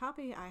the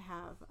copy I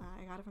have,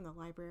 I got it from the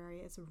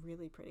library. It's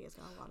really pretty. It's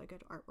got a lot of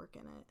good artwork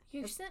in it.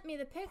 You sent me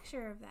the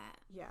picture of that.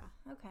 Yeah.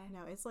 Okay.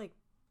 No, it's like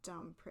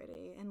dumb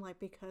pretty. And like,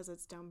 because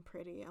it's dumb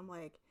pretty, I'm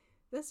like,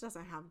 this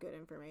doesn't have good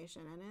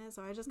information in it.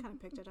 So I just kind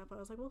of picked it up. I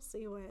was like, we'll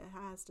see what it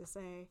has to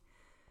say.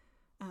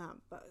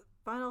 But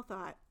final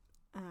thought,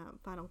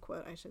 final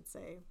quote, I should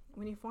say.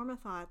 When you form a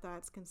thought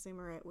that's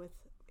consumerate with,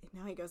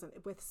 now he goes in,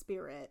 with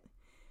spirit,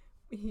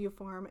 you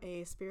form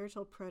a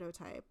spiritual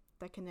prototype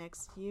that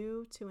connects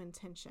you to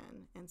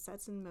intention and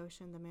sets in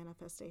motion the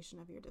manifestation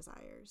of your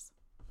desires.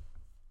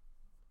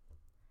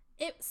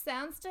 It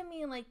sounds to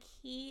me like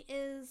he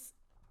is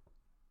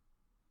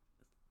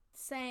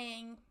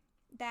saying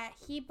that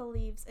he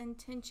believes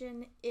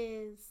intention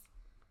is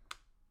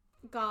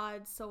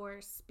God,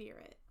 source,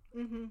 spirit.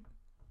 Mm-hmm.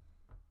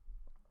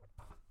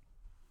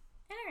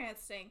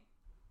 Interesting.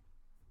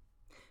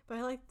 But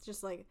I like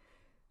just like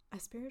a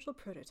spiritual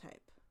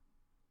prototype.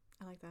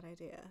 I like that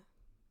idea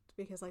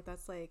because like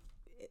that's like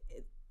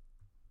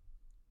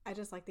I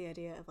just like the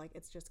idea of like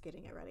it's just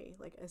getting it ready.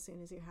 Like as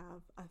soon as you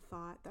have a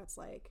thought that's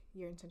like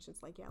your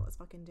intention's like, yeah, let's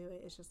fucking do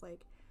it. It's just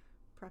like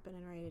prepping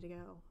and ready to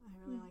go.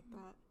 I really like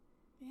that.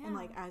 Yeah. And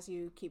like as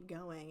you keep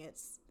going,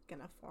 it's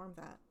gonna form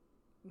that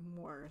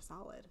more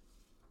solid.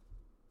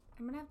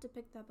 I'm gonna have to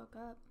pick that book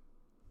up.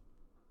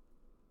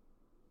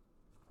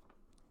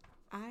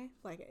 I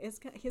like it.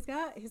 He's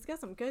got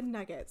some good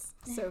nuggets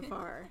so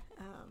far.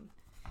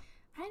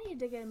 I need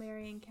to get a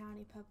Marion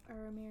County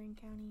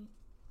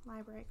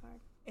library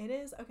card. It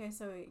is okay.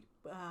 So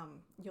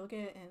you'll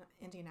get an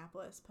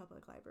Indianapolis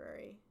Public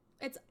Library.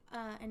 It's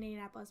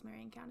Indianapolis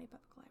Marion County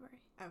Public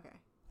Library. Okay.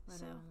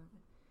 So.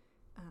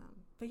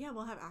 But yeah,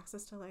 we'll have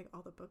access to like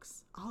all the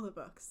books,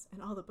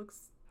 and all the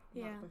books,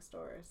 yeah,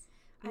 bookstores.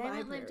 I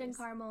haven't lived in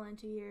Carmel in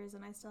 2 years,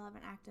 and I still have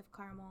an active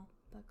Carmel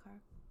book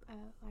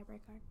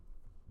library card.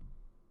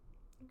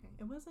 Okay,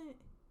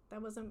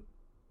 that wasn't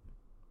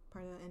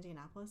part of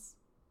Indianapolis.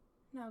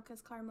 No,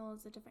 because Carmel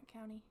is a different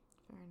county.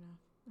 Fair enough.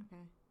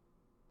 Okay.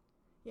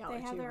 Yeah,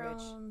 they have their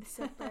own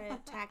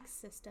separate tax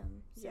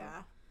system. So,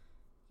 yeah.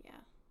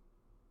 Yeah.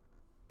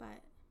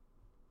 But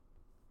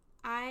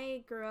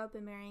I grew up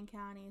in Marion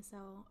County,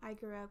 so I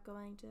grew up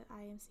going to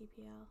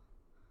IMCPL.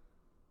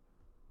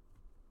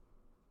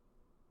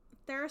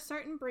 There are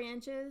certain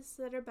branches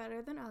that are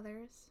better than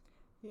others.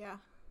 Yeah.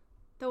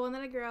 The one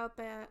that I grew up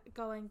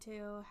going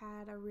to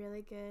had a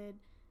really good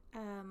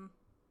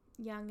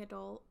young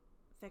adult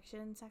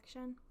fiction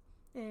section,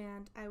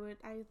 and I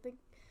think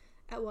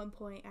at one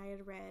point I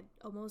had read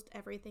almost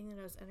everything that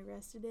I was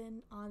interested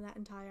in on that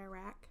entire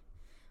rack.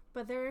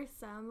 But there are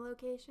some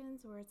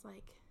locations where it's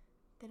like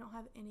they don't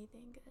have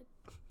anything good.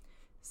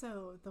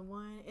 So the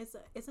one it's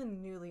a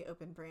newly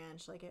opened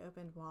branch. Like it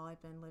opened while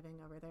I've been living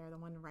over there. The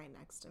one right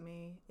next to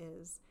me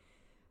is,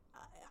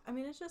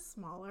 it's just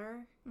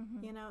smaller.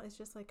 Mm-hmm. You know, it's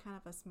just like kind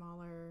of a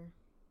smaller.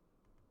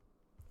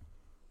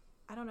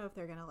 I don't know if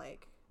they're gonna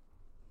like.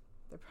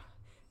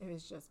 It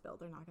was just built.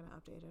 They're not gonna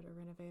update it or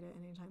renovate it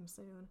anytime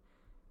soon.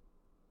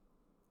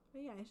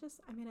 But yeah, it's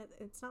just.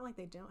 It's not like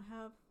they don't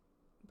have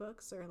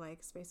books or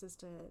like spaces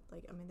to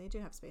like. They do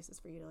have spaces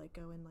for you to like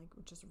go and like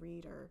just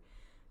read or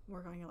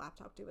work on your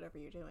laptop, do whatever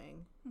you're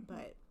doing.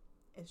 But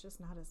it's just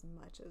not as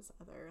much as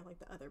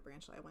the other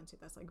branch that I went to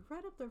that's like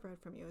right up the road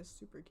from you. Is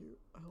super cute.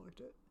 I liked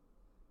it.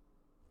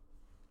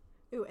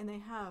 Ooh, and they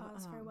have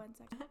Pause for 1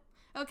 second.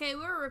 Okay,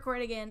 we were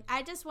recording again.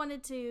 I just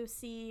wanted to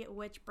see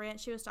which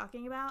branch she was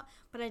talking about,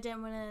 but I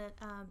didn't want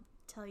to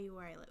tell you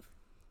where I live.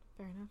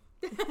 Fair enough.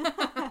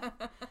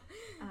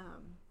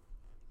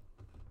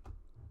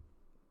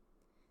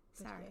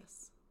 Sorry.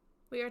 Yes.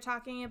 We were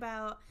talking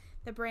about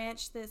the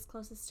branch that's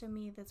closest to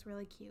me that's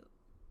really cute.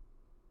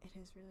 It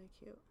is really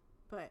cute.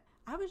 But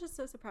I was just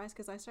so surprised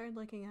because I started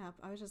looking up.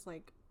 I was just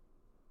like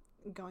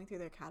going through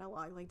their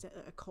catalog, like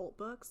occult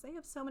books. They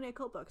have so many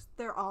occult books.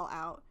 They're all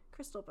out.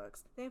 Crystal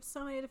books. They have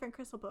so many different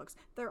crystal books.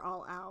 They're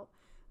all out.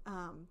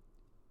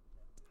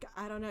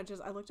 I don't know.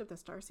 Just I looked up the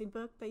Starseed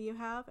book that you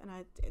have, and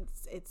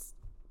it's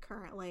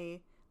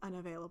currently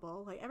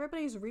unavailable. Like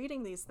everybody's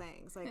reading these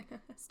things. Like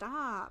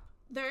stop.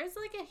 There is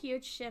like a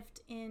huge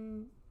shift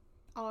in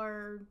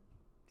our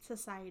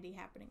society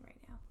happening right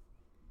now.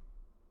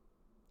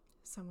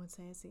 Some would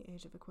say it's the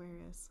age of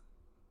Aquarius.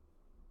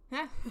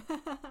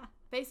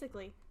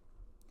 Basically.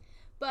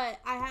 But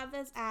I have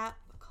this app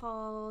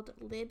called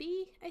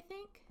Libby, I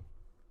think.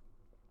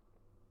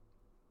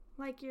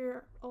 Like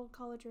your old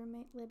college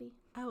roommate, Libby.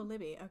 Oh,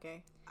 Libby.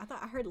 Okay. I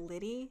thought I heard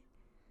Liddy.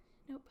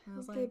 Nope. I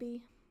was like,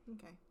 Libby.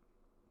 Okay.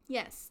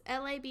 Yes,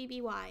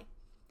 Labby.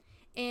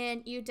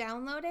 And you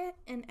download it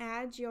and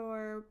add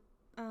your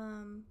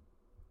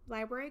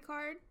library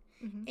card,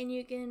 and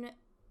you can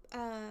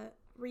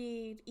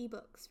read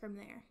ebooks from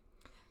there.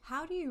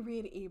 How do you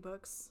read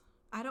ebooks?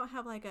 I don't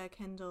have like a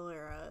Kindle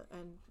or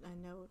a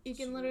note. You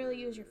can literally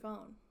use your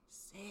phone.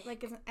 Sick.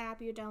 Like it's an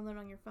app you download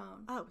on your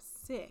phone. Oh,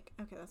 sick.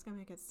 Okay, that's gonna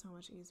make it so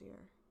much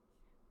easier.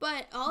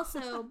 But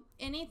also,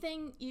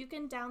 anything, you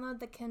can download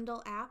the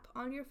Kindle app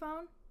on your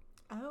phone.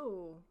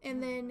 Oh.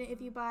 And then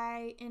if you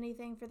buy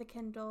anything for the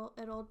Kindle,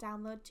 it'll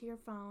download to your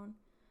phone.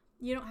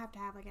 You don't have to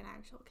have like an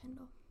actual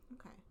Kindle.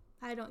 Okay.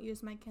 I don't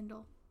use my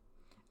Kindle.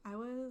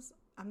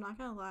 I'm not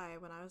gonna lie,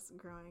 when I was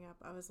growing up,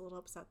 I was a little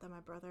upset that my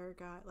brother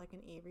got like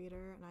an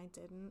e-reader and I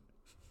didn't.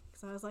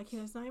 Because I was like,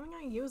 he's not even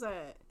gonna use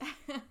it.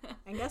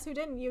 And guess who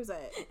didn't use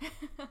it?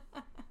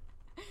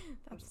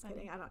 I'm just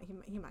kidding.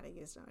 He might have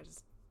used it.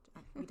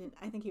 We didn't.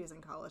 I think he was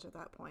in college at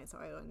that point, so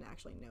I wouldn't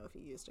actually know if he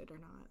used it or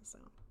not. So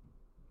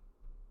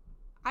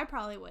I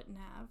probably wouldn't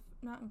have.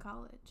 Not in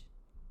college.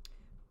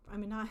 I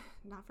mean,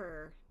 not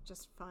for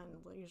just fun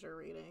leisure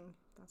reading.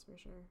 That's for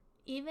sure.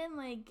 Even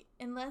like,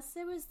 unless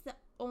it was the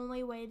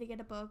only way to get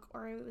a book,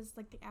 or it was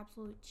like the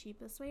absolute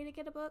cheapest way to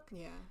get a book.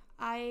 Yeah.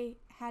 I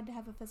had to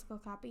have a physical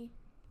copy.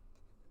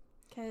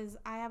 Because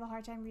I have a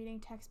hard time reading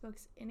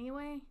textbooks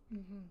anyway.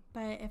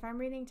 But if I'm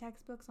reading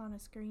textbooks on a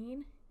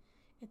screen,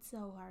 it's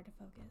so hard to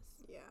focus.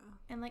 Yeah.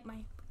 And like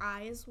my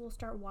eyes will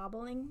start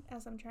wobbling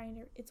as I'm trying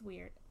to. It's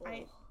weird.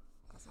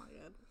 That's not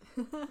good.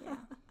 Yeah.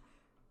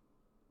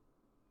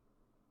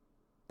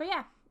 But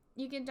yeah,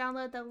 you can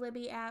download the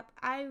Libby app.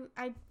 I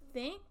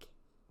think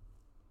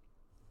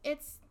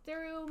it's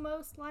through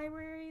most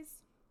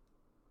libraries.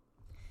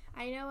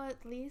 I know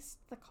at least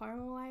the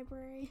Carmel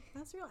Library.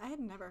 That's real. I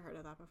had never heard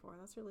of that before.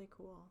 That's really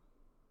cool.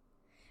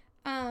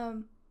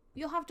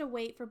 You'll have to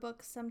wait for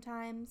books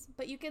sometimes,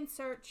 but you can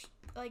search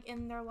like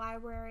in their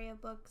library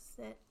of books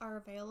that are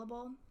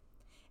available,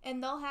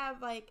 and they'll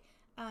have like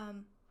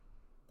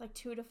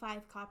 2 to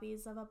 5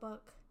 copies of a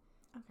book.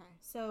 Okay.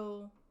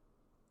 So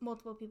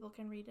multiple people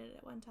can read it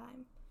at one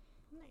time.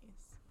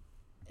 Nice.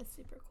 It's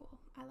super cool.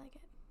 I like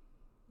it.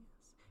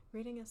 Yes.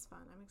 Reading is fun.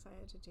 I'm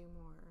excited to do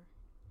more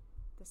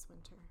this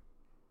winter.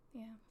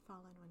 Yeah.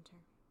 Fall and winter.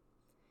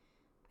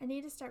 I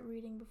need to start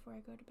reading before I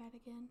go to bed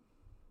again.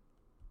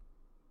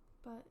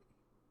 But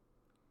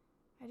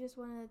I just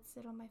want to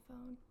sit on my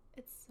phone.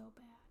 It's so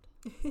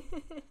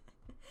bad.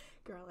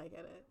 Girl, I get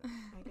it.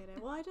 I get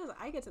it. Well,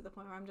 I get to the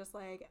point where I'm just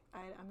like,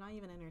 I'm not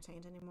even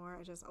entertained anymore.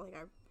 I just, like,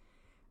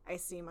 I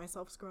see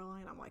myself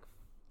scrolling and I'm like,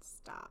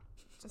 stop.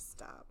 Just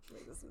stop.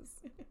 Like, this is...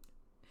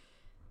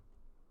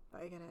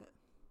 But I get it.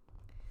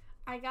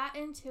 I got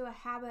into a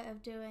habit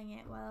of doing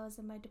it while I was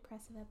in my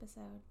depressive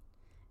episode.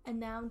 And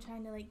now I'm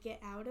trying to, like,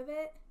 get out of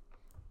it.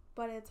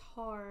 But it's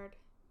hard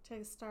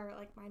to start,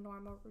 like, my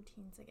normal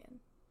routines again.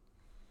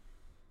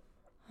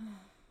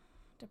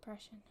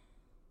 Depression.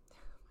 Oh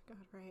my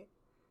god, right.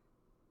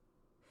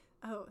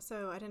 Oh,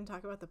 so I didn't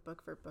talk about the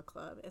book for book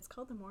club. It's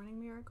called The Morning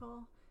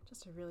Miracle.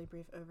 Just a really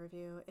brief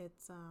overview.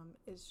 It's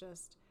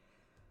just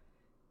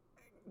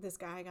this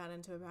guy got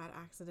into a bad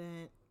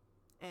accident,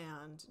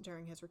 and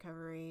during his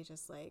recovery,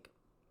 just like,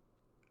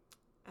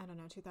 I don't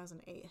know,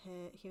 2008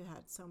 hit. He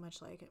had so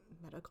much like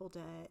medical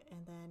debt,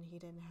 and then he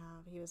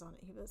was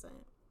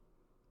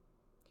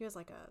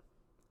like a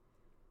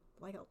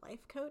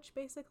life coach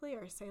basically,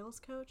 or a sales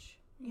coach,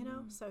 you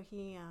know? So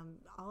he,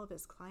 all of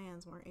his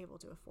clients weren't able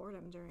to afford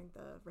him during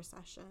the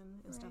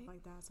recession and stuff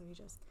like that. So he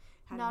just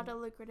had not a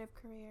lucrative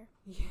career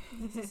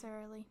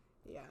necessarily.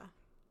 Yeah.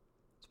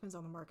 Depends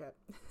on the market.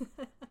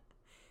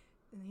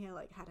 And he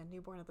like had a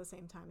newborn at the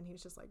same time, and he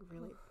was just like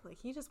really like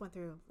he just went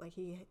through like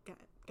he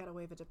got a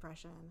wave of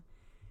depression,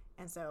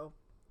 and so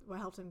what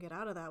helped him get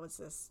out of that was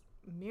this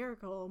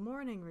miracle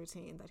morning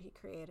routine that he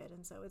created.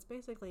 And so it's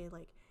basically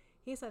like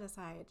he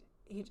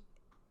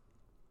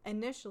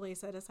initially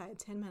set aside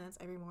 10 minutes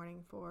every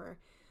morning for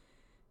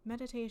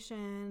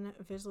meditation,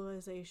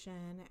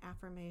 visualization,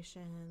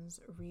 affirmations,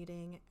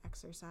 reading,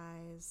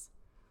 exercise,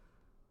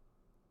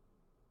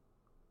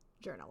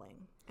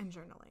 journaling.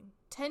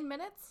 10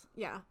 minutes?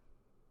 Yeah.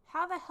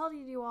 How the hell do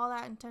you do all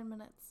that in 10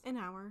 minutes? An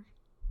hour.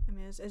 I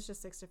mean, it's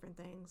just 6 different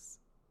things.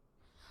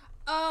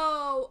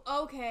 Oh,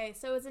 okay.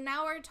 So it's an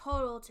hour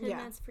total, 10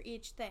 minutes for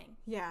each thing.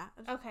 Yeah.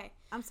 Okay.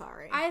 I'm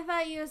sorry. I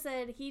thought you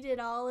said he did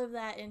all of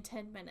that in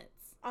 10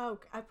 minutes. Oh,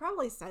 I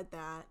probably said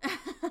that.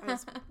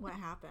 That's what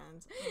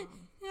happened.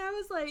 Yeah, I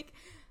was like,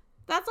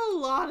 that's a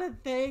lot of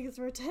things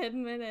for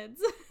 10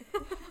 minutes.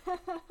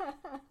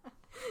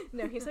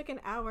 No, he took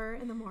an hour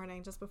in the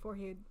morning just before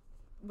he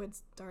would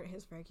start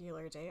his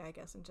regular day, I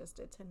guess, and just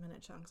did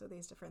 10-minute chunks of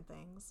these different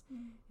things.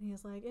 Mm. And he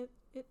was like, it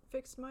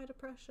fixed my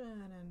depression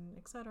and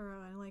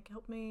etc. and like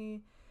helped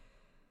me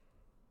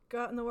go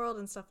out in the world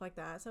and stuff like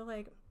that. So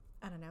like,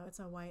 I don't know, it's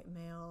a white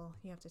male.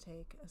 You have to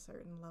take a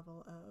certain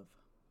level of.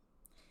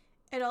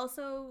 It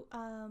also,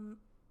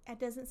 it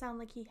doesn't sound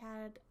like he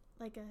had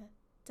like a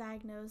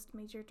diagnosed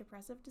major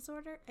depressive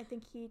disorder. I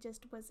think he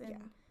just was in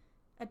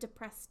a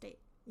depressed state.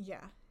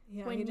 Yeah.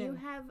 Yeah. When you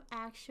have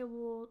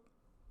actual,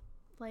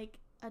 like,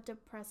 a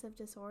depressive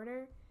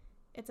disorder,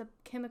 it's a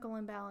chemical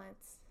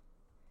imbalance.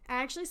 I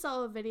actually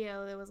saw a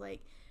video that was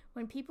like,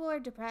 when people are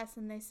depressed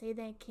and they say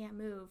they can't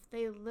move,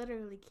 they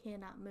literally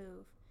cannot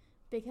move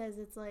because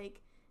it's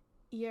like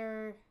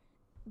your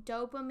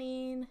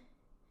dopamine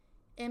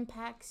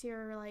impacts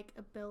your like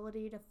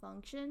ability to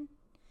function,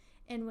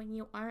 and when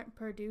you aren't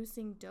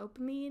producing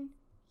dopamine,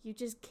 you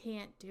just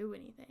can't do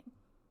anything.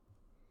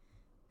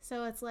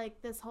 So it's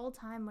like this whole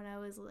time when I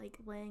was like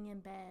laying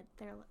in bed,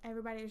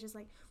 everybody was just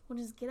like, well,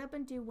 just get up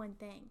and do one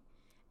thing.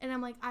 And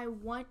I'm like, I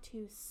want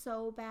to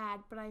so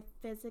bad, but I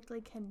physically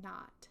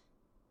cannot.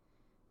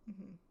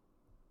 Mm-hmm.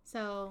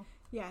 So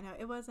yeah, no,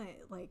 it wasn't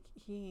like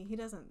he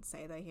doesn't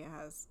say that he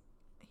has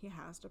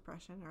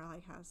depression or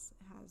like has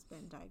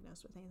been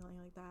diagnosed with anything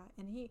like that.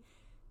 And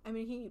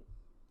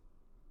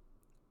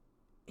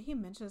he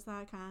mentions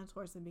that kind of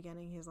towards the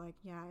beginning. He's like,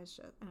 yeah, it's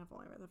just, and I've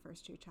only read the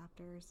first 2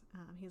 chapters.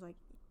 He's like,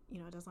 you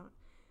know,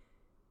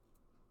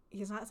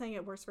 he's not saying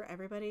it works for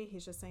everybody.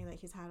 He's just saying that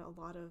he's had a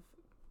lot of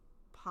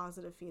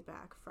positive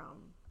feedback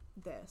from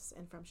this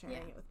and from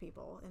sharing it with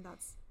people. And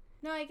that's...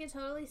 No, I can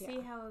totally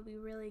see how it would be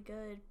really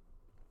good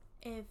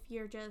if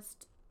you're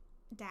just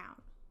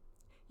down.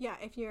 Yeah,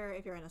 if you're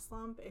in a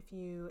slump,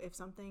 if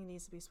something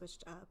needs to be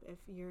switched up, if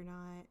you're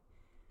not,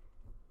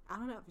 I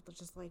don't know, if it's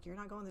just like you're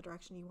not going the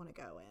direction you want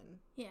to go in.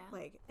 Yeah.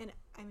 Like, and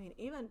I mean,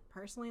 even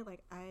personally,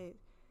 like I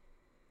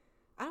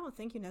don't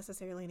think you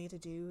necessarily need to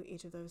do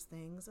each of those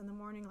things in the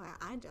morning.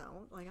 Like I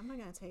don't. Like I'm not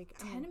gonna take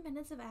 10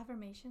 minutes of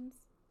affirmations.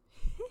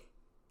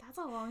 That's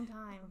a long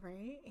time,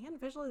 right? And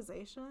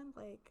visualization,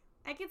 like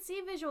I could see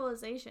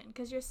visualization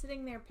because you're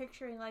sitting there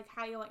picturing like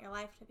how you want your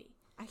life to be.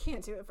 I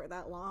can't do it for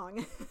that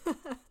long.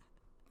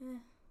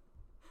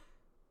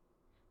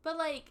 But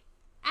like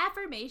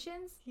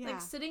affirmations, like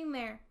sitting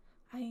there,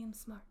 I am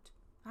smart,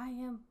 I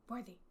am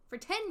worthy for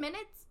 10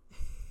 minutes.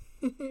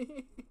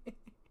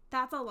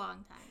 That's a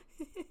long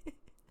time.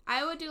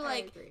 I would do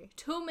like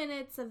 2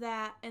 minutes of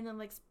that and then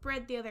like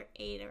spread the other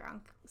 8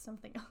 around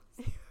something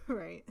else.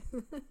 Right.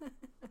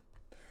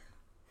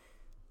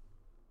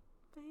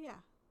 But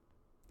yeah,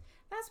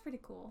 that's pretty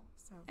cool.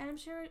 So, and I'm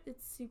sure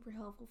it's super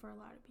helpful for a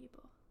lot of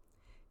people.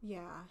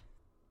 Yeah,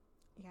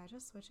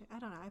 just switching. I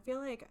don't know. I feel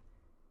like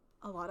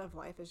a lot of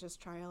life is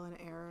just trial and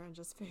error and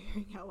just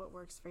figuring out what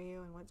works for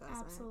you and what doesn't.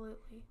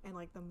 Absolutely. And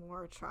like the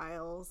more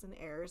trials and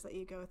errors that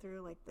you go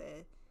through, like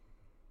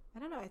I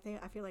don't know.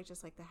 I feel like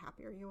just like the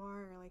happier you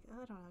are, or like, I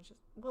don't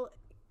know,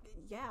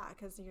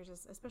 because you're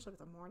just, especially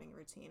with a morning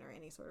routine or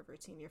any sort of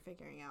routine, you're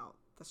figuring out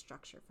the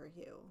structure for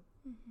you.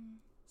 Mm-hmm.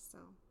 So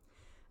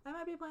I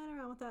might be playing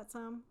around with that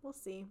some. We'll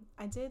see.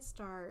 I did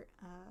start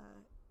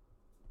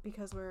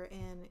because we're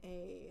in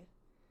a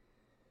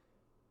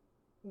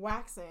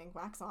wax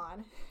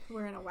on.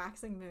 We're in a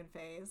waxing moon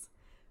phase.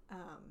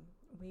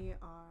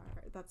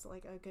 That's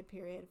like a good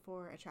period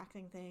for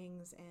attracting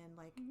things and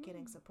like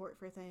getting support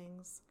for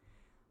things,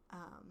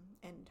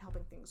 and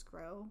helping things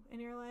grow in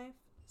your life.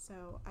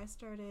 So I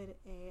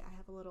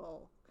have a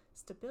little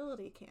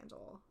stability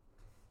candle.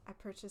 I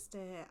purchased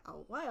it a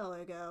while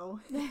ago.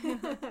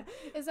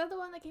 Is that the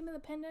one that came in the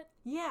pendant?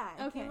 Yeah.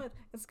 Okay.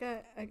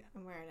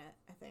 I'm wearing it,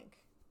 I think.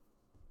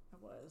 I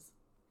was.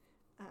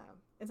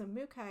 It's a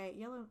Mukai,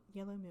 yellow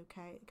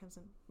Mukai.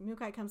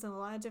 Mukai comes in a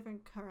lot of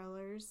different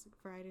colors,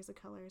 varieties of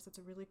colors. It's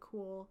a really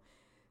cool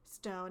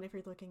stone if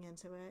you're looking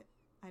into it.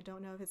 I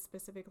don't know if it's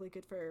specifically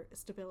good for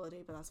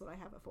stability, but that's what I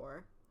have it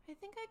for. I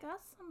think I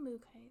got some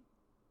Mukai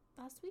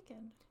last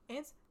weekend.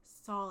 It's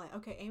solid.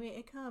 Okay, Amy,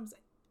 it comes...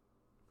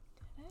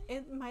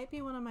 It might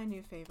be one of my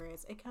new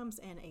favorites. It comes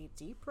in a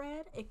deep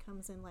red. It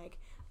comes in like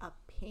a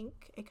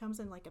pink. It comes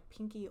in like a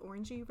pinky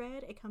orangey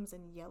red. It comes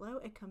in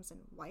yellow. It comes in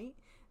white.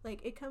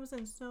 Like it comes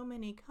in so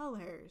many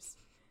colors.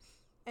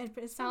 And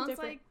it's some Sounds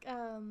different... like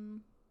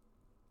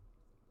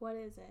what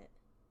is it?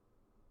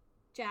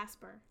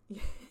 Jasper.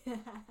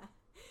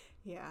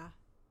 Yeah.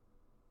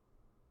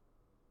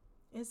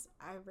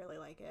 I really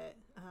like it.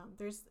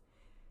 There's...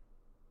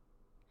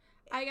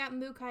 I got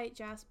Mookaite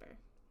Jasper.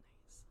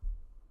 Nice.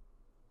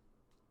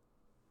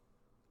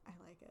 I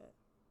like it.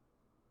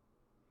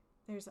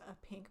 There's a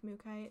pink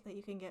Mookaite that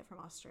you can get from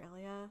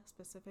Australia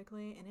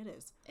specifically, and it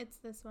is... It's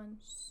this one.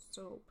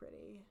 So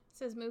pretty. It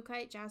says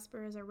Mookaite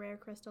Jasper is a rare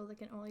crystal that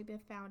can only be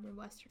found in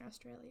Western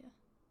Australia.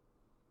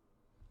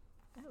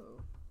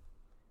 Oh.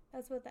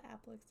 That's what the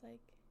app looks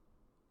like.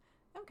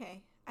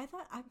 Okay. I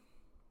thought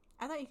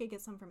you could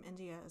get some from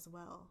India as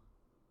well,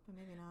 but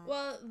maybe not.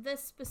 Well,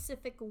 this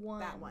specific one.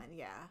 That one,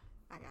 yeah.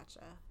 I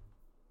gotcha.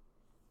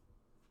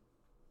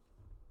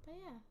 But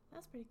yeah,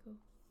 that's pretty cool.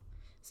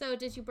 So,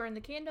 did you burn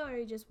the candle, or are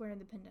you just wearing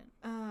the pendant?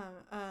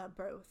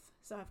 Both.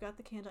 So I've got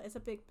the candle. It's a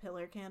big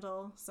pillar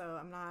candle, so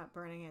I'm not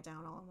burning it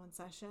down all in one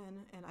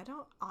session. And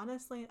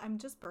I'm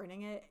just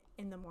burning it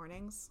in the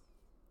mornings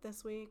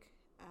this week.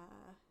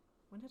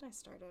 When did I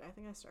start it? I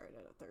think I started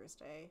it on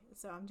Thursday.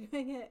 So I'm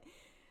doing it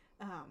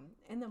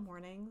in the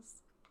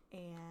mornings,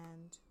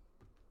 and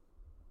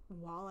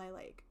while I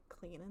like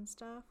clean and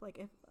stuff, like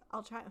if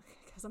I'll try,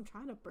 because I'm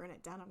trying to burn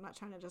it down. I'm not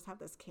trying to just have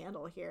this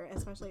candle here,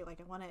 especially like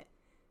I want it.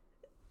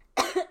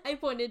 I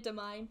pointed to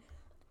mine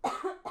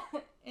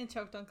and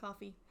choked on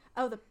coffee.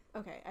 Oh,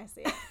 okay, I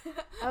see it.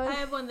 I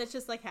have one that's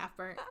just like half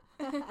burnt.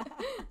 I like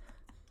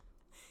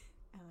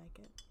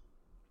it.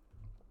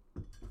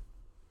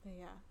 But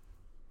yeah.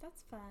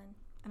 That's fun.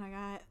 And I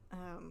got,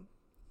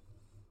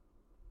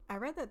 I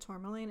read that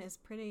tourmaline is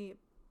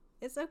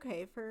it's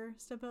okay for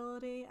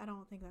stability. I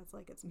don't think that's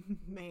like its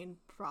main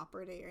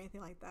property or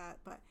anything like that,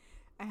 but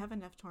I have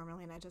enough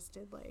tourmaline. I just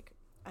did like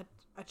a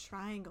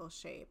triangle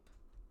shape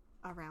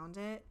around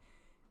it.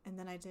 And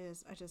then I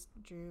just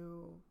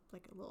drew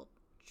like a little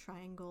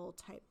triangle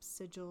type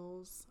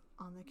sigils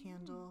on the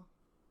candle.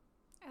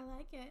 I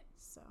like it.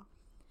 So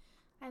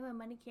I have a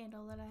money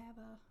candle that I have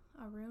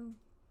a rune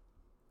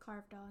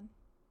carved on.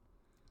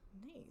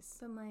 Nice.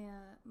 But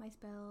my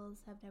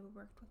spells have never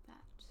worked with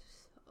that.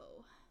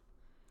 So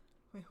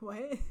wait,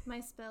 what? My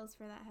spells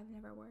for that have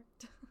never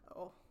worked.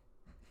 Oh.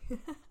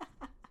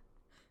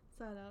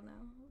 So I don't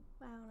know.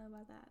 I don't know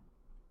about that.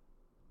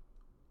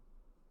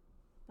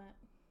 But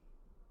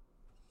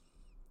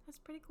that's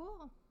pretty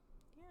cool.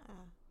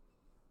 Yeah.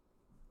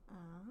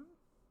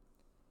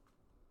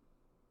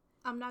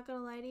 I'm not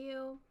gonna lie to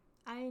you.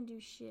 I didn't do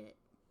shit.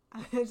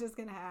 I was just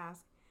gonna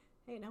ask.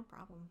 Hey, no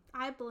problem.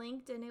 I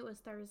blinked and it was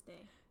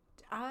Thursday.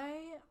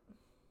 I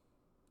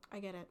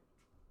get it.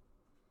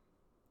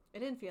 It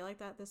didn't feel like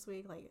that this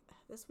week. Like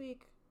this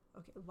week,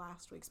 okay,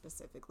 last week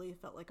specifically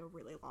felt like a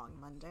really long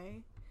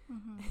Monday.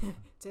 Mm-hmm.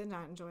 Did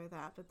not enjoy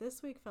that, but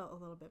this week felt a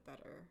little bit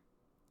better.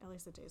 At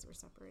least the days were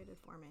separated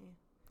for me.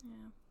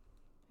 Yeah.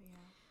 But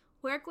yeah.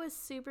 Work was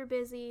super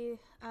busy.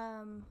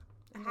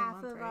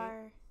 Half of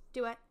our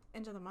do what?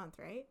 End of the month,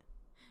 right?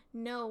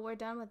 No, we're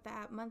done with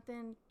that. Month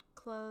end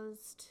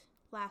closed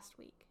last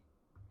week.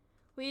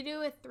 We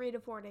do a 3 to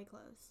 4 day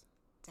close.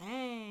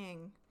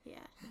 Dang.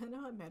 Yeah. I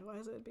know at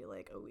Medwise it would be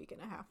like a week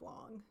and a half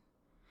long.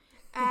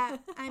 I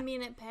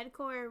mean, at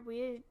Pedcore,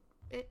 we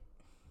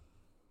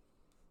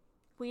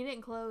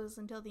didn't close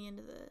until the end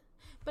of the...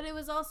 But it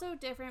was also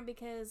different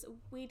because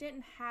we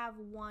didn't have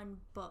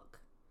one book.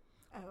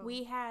 Oh.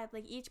 We had,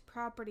 like, each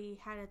property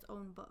had its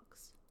own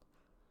books.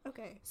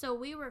 Okay. So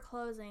we were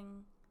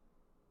closing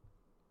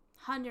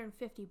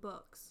 150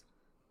 books.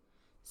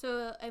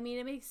 So, I mean,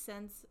 it makes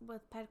sense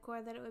with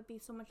Pedcore that it would be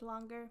so much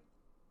longer.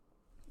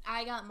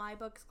 I got my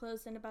books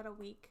closed in about a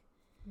week.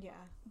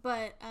 Yeah.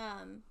 But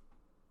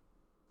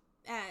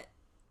at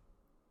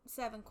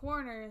Seven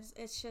Corners,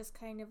 it's just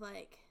kind of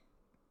like...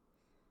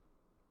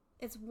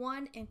 It's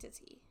one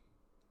entity.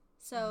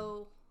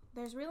 So,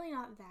 there's really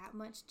not that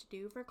much to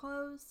do for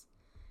close.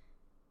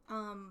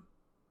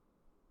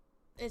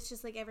 It's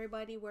just like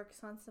everybody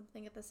works on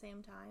something at the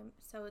same time.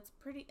 So, it's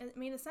pretty... I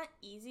mean, it's not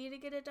easy to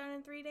get it done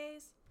in 3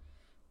 days.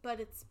 But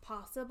it's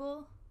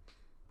possible.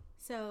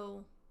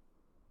 So,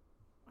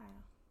 I don't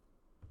know.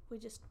 We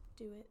just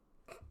do it.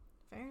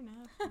 Fair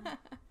enough.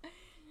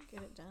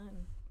 Get it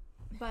done.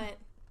 But,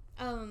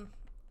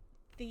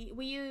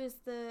 we use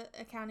the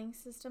accounting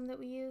system that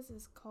we use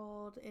is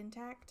called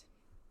Intact.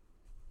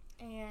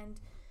 And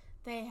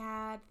they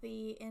had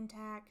the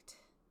Intact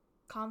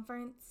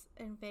conference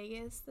in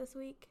Vegas this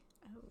week.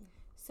 Oh.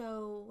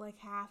 So, like,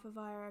 half of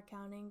our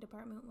accounting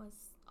department was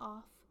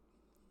off.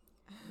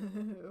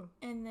 Oh.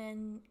 And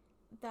then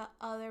the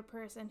other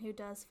person who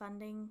does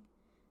funding,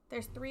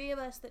 there's 3 of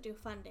us that do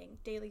funding,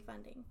 daily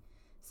funding.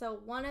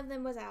 So one of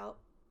them was out.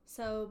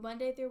 So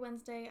Monday through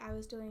Wednesday, I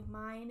was doing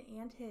mine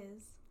and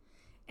his.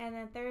 And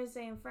then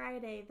Thursday and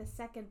Friday, the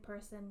second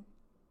person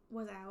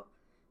was out.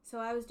 So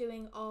I was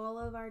doing all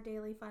of our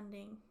daily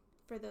funding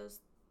for those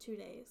 2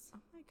 days. Oh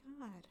my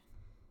god.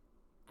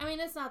 I mean,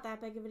 it's not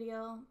that big of a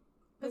deal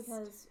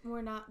because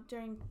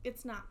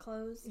it's not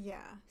closed.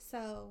 Yeah.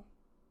 So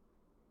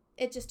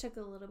it just took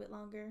a little bit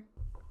longer.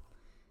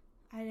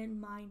 I didn't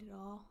mind at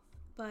all.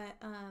 But,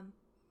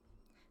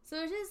 so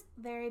it was just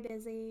very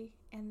busy.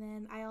 And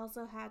then I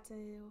also had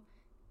to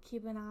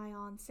keep an eye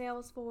on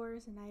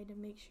Salesforce, and I had to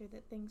make sure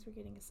that things were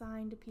getting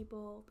assigned to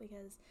people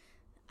because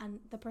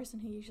the person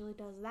who usually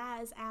does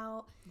that is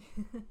out.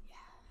 Yeah.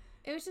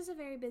 It was just a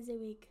very busy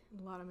week.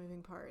 A lot of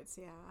moving parts,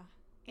 yeah.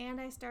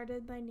 And I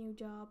started my new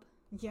job.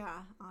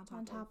 Yeah, on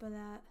top of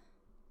that.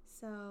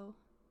 So,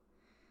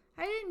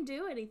 I didn't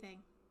do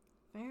anything.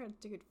 Fair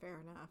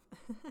enough.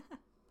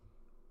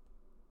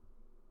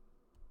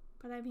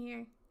 But I'm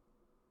here.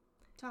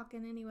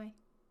 Talking anyway.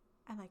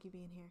 I like you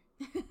being here.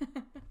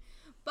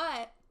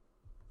 But,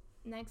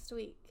 next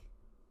week,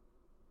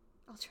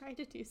 I'll try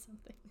to do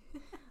something.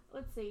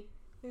 Let's see.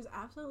 There's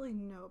absolutely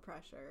no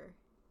pressure.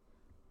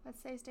 Let's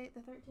say state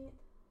the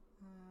 13th.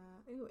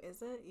 Ooh,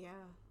 is it?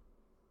 Yeah.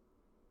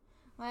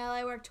 Well,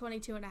 I work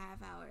 22 and a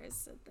half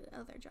hours at the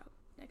other job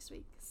next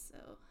week,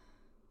 so.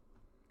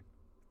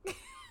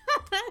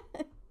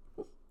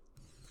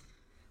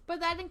 But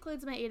that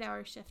includes my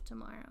 8-hour shift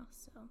tomorrow,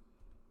 so.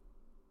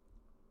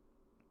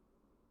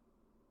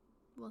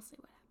 We'll see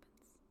what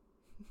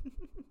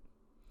happens.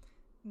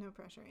 No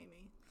pressure,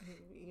 Amy.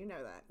 You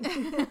know that.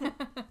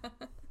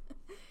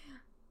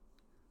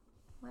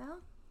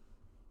 Well.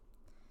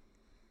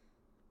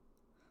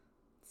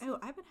 Oh,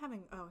 I've been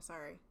having... Oh,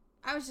 sorry.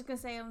 I was just going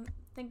to say, I'm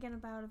thinking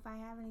about if I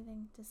have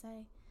anything to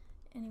say.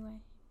 Anyway.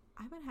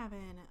 I've been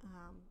having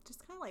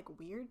just kind of like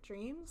weird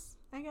dreams,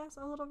 I guess,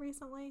 a little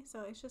recently.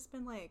 So it's just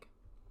been like...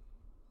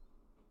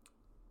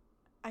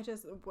 I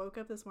just woke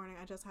up this morning.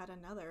 I just had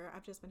another.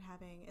 I've just been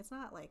having... It's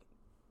not like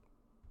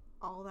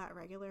all that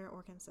regular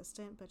or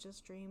consistent, but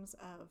just dreams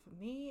of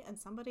me and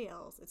somebody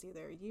else. It's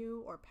either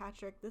you or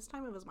Patrick. This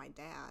time it was my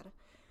dad.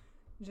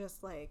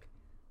 Just like...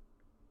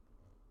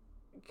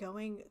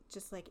 going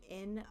just like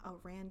in a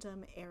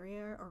random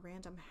area or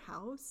random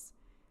house,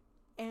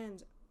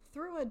 and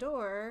through a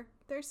door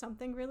there's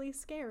something really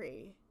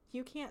scary.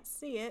 You can't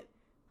see it,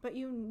 but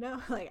you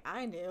know, like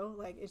I knew,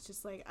 like it's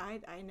just like I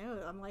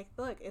know. I'm like,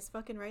 look, it's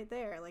fucking right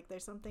there, like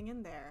there's something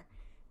in there,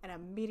 and I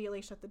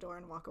immediately shut the door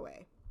and walk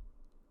away.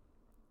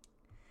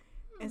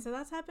 And so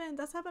that's happened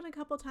a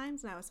couple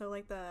times now. So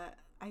like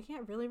I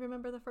can't really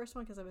remember the first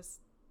one because it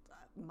was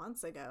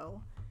months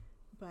ago,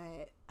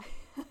 but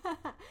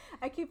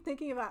I keep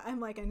thinking about,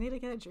 I'm like, I need to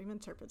get a dream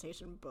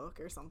interpretation book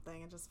or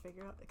something and just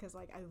figure out, because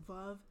like I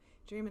love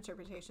dream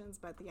interpretations,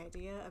 but the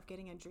idea of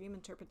getting a dream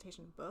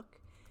interpretation book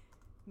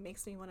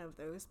makes me one of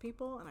those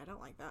people, and I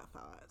don't like that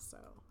thought. So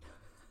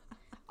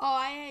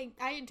I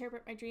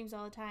interpret my dreams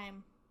all the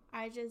time.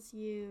 I had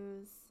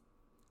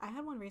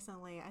one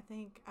recently. I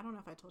don't know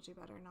if I told you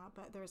about it or not,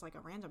 but there's like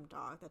a random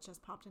dog that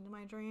just popped into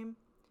my dream,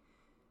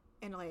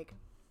 and like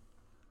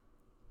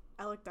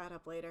I looked that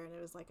up later, and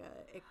it was like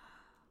a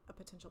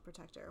potential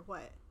protector.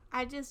 What?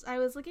 I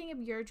was looking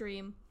at your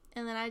dream,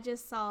 and then I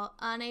just saw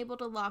unable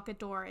to lock a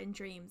door in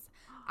dreams.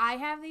 I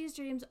have these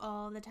dreams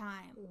all the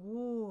time.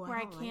 Ooh, where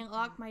I can't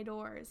lock my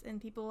doors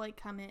and people like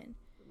come in.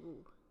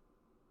 Ooh.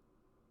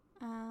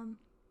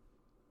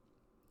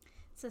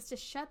 It says to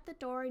shut the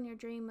door in your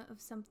dream of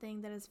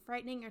something that is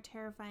frightening or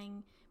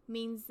terrifying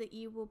means that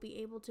you will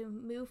be able to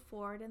move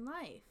forward in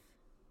life.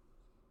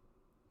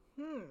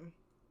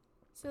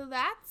 So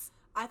that's...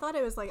 I thought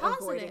it was like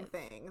positive. Avoiding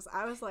things.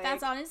 I was like...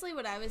 That's honestly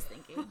what I was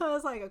thinking. I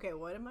was like, okay,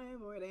 what am I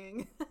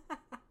avoiding?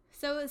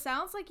 So it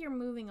sounds like you're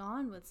moving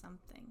on with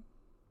something.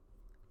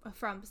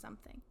 From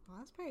something. Well,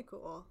 that's pretty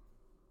cool.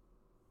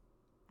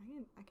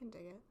 I can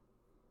dig it.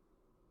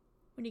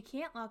 When you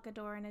can't lock a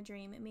door in a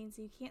dream, it means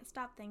you can't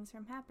stop things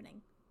from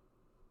happening.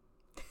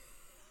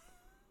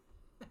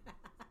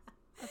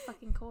 Of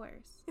fucking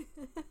course.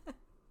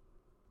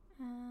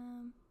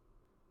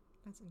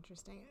 That's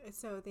interesting.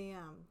 So the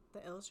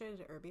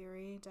illustrated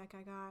herbiary deck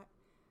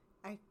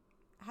I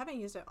haven't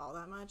used it all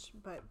that much,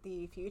 but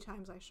the few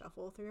times I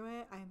shuffle through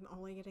it, I'm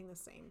only getting the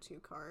same 2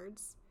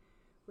 cards,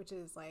 which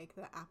is like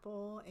the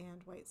apple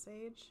and white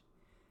sage.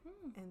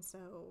 And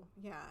so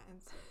yeah,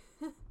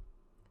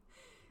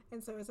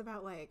 and so it's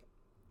about like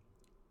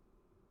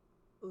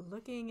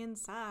looking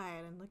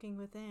inside and looking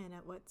within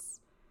at what's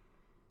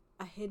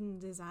a hidden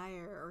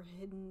desire or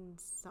hidden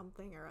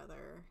something or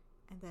other.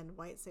 And then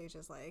white sage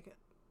is like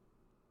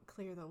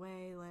clear the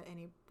way, let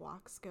any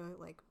blocks go,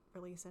 like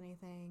release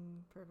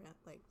anything, prevent,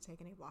 like take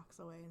any blocks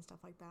away and stuff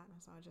like that.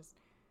 And so I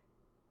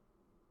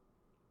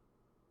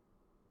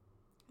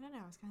don't know,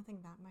 I was kind of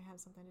thinking that might have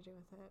something to do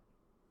with it.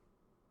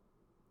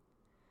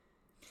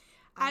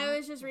 I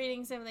was just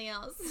reading something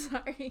else.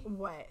 Sorry.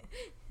 What?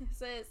 It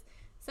says,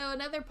 so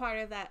another part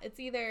of that, it's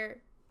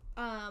either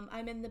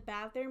I'm in the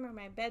bathroom or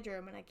my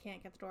bedroom and I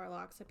can't get the door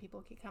locked so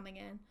people keep coming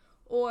in,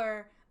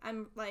 or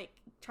I'm like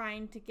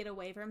trying to get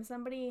away from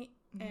somebody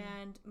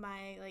and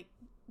my like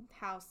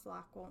house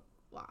lock won't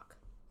lock.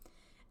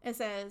 It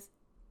says,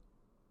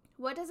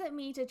 what does it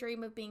mean to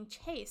dream of being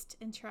chased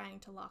and trying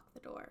to lock the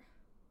door?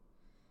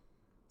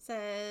 It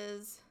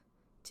says,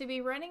 to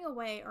be running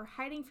away or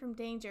hiding from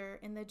danger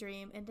in the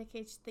dream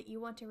indicates that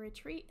you want to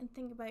retreat and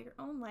think about your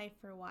own life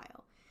for a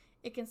while.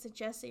 It can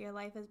suggest that your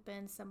life has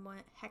been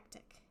somewhat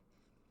hectic.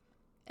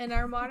 In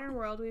our modern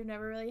world, we've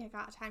never really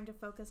got time to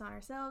focus on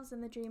ourselves,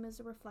 and the dream is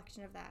a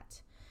reflection of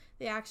that.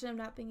 The action of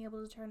not being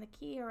able to turn the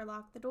key or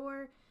lock the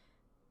door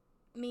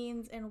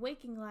means in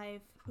waking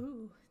life,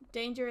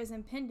 danger is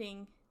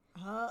impending,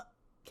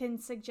 can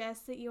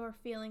suggest that you are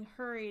feeling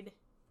hurried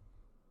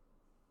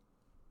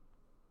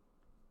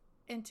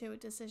into a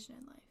decision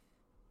in life.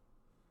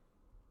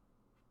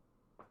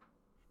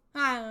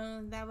 I don't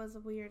know, that was a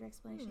weird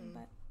explanation,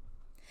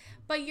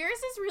 but yours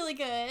is really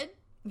good.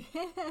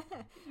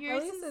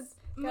 Yours is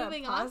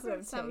moving on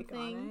from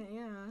something. On it,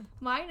 yeah.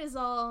 Mine is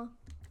all.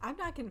 I'm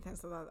not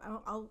convinced of that.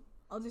 I'll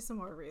do some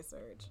more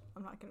research.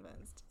 I'm not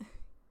convinced.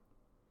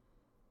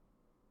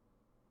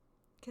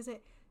 Cause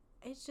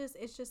it's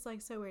just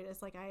like so weird.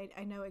 It's like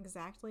I know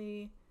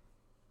exactly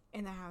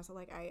in the house.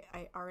 Like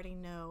I already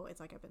know. It's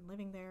like I've been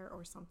living there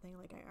or something.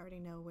 Like I already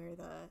know where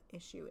the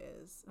issue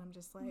is. I'm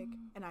just like,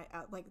 and I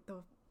like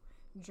the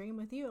dream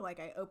with you. Like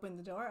I opened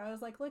the door. I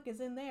was like, look, it's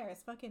in there.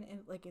 It's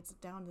fucking like it's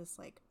down this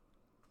like.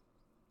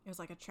 It was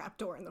like a trap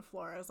door in the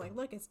floor. I was like,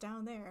 look, it's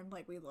down there. And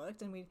like we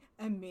looked and we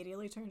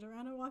immediately turned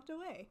around and walked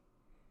away.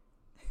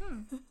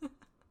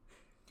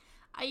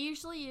 I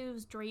usually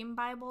use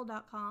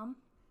dreambible.com.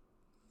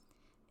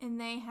 And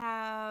they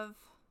have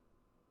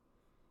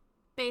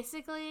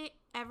basically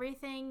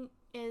everything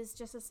is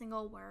just a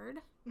single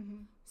word.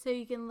 Mm-hmm. So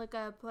you can look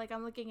up, like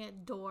I'm looking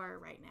at door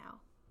right now.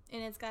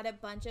 And it's got a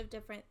bunch of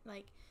different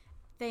like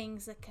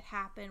things that could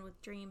happen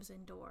with dreams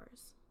and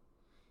doors.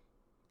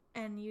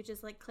 And you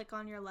just like click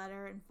on your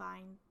letter and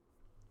find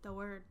the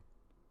word.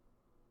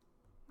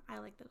 I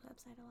like the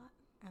website a lot.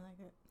 I like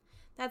it.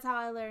 That's how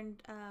I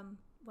learned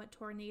what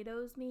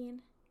tornadoes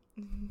mean.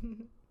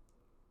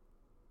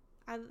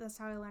 That's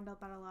how I learned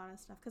about a lot of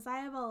stuff. Because I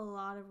have a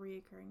lot of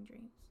reoccurring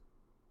dreams.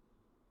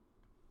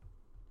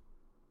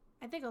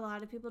 I think a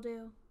lot of people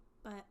do,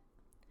 but...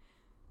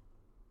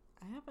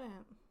 I don't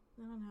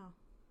know.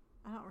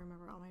 I don't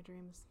remember all my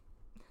dreams.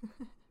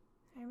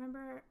 I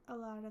remember a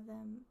lot of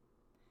them.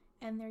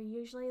 And they're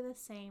usually the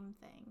same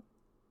thing.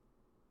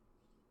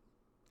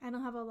 I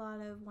don't have a lot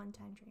of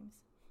one-time dreams.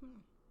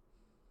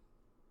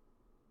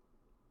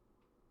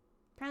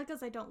 Probably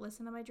because I don't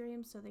listen to my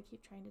dreams, so they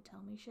keep trying to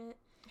tell me shit.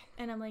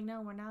 And I'm like,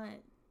 no, we're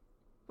not.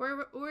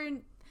 We're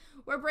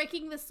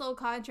breaking the soul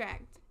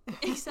contract.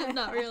 Except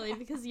not really,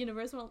 because the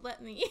universe won't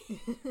let me.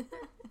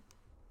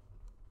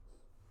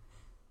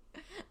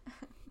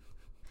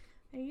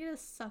 I need to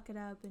suck it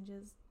up and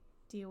just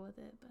deal with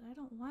it, but I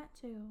don't want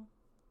to.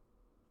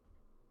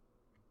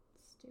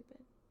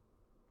 Stupid.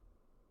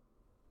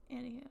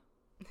 Anywho.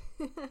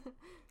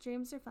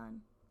 Dreams are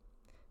fun.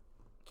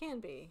 Can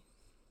be.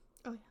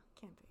 Oh, yeah.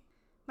 Can be.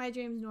 My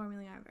dreams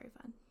normally aren't very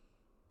fun.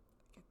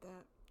 Get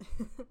that.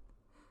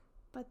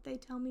 But they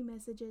tell me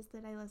messages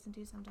that I listen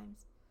to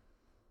sometimes.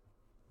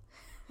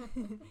 If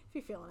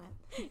you're feeling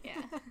it.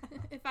 Yeah.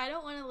 If I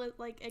don't want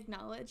to,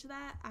 acknowledge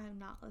that, I'm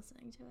not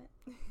listening to it.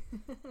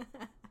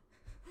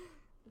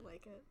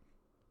 Like it.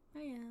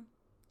 Oh, yeah.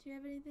 Do you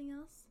have anything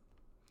else?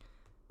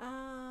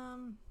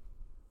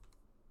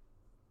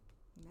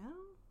 No.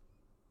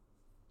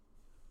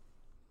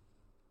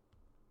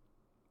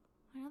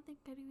 I don't think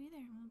I do either.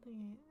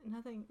 I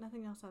don't think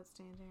nothing else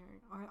outstanding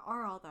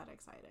or all that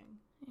exciting.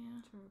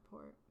 Yeah. To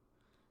report.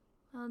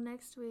 Well,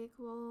 next week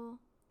we'll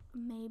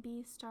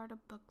maybe start a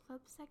book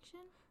club section.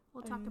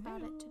 We'll talk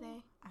about it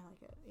today. I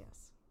like it.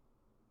 Yes.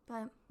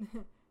 But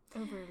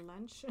over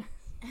lunch.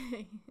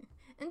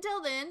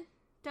 Until then,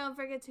 don't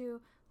forget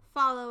to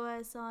follow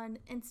us on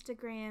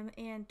Instagram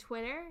and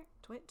Twitter.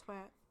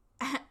 Twat.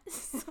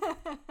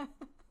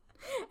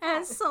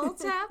 At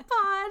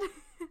SoulTapPod.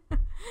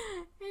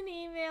 And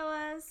email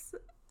us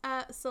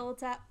at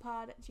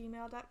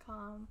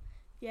soultappod@gmail.com.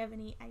 If you have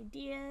any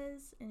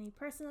ideas, any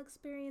personal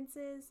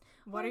experiences.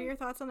 What are your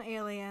thoughts on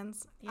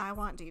aliens? Yes. I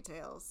want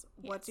details.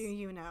 Yes. What do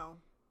you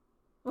know?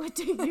 What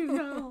do you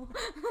know?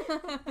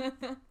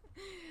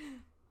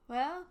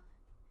 Well,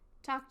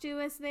 talk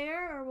to us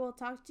there, or we'll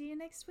talk to you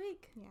next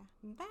week. Yeah.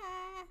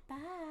 Bye.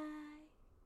 Bye.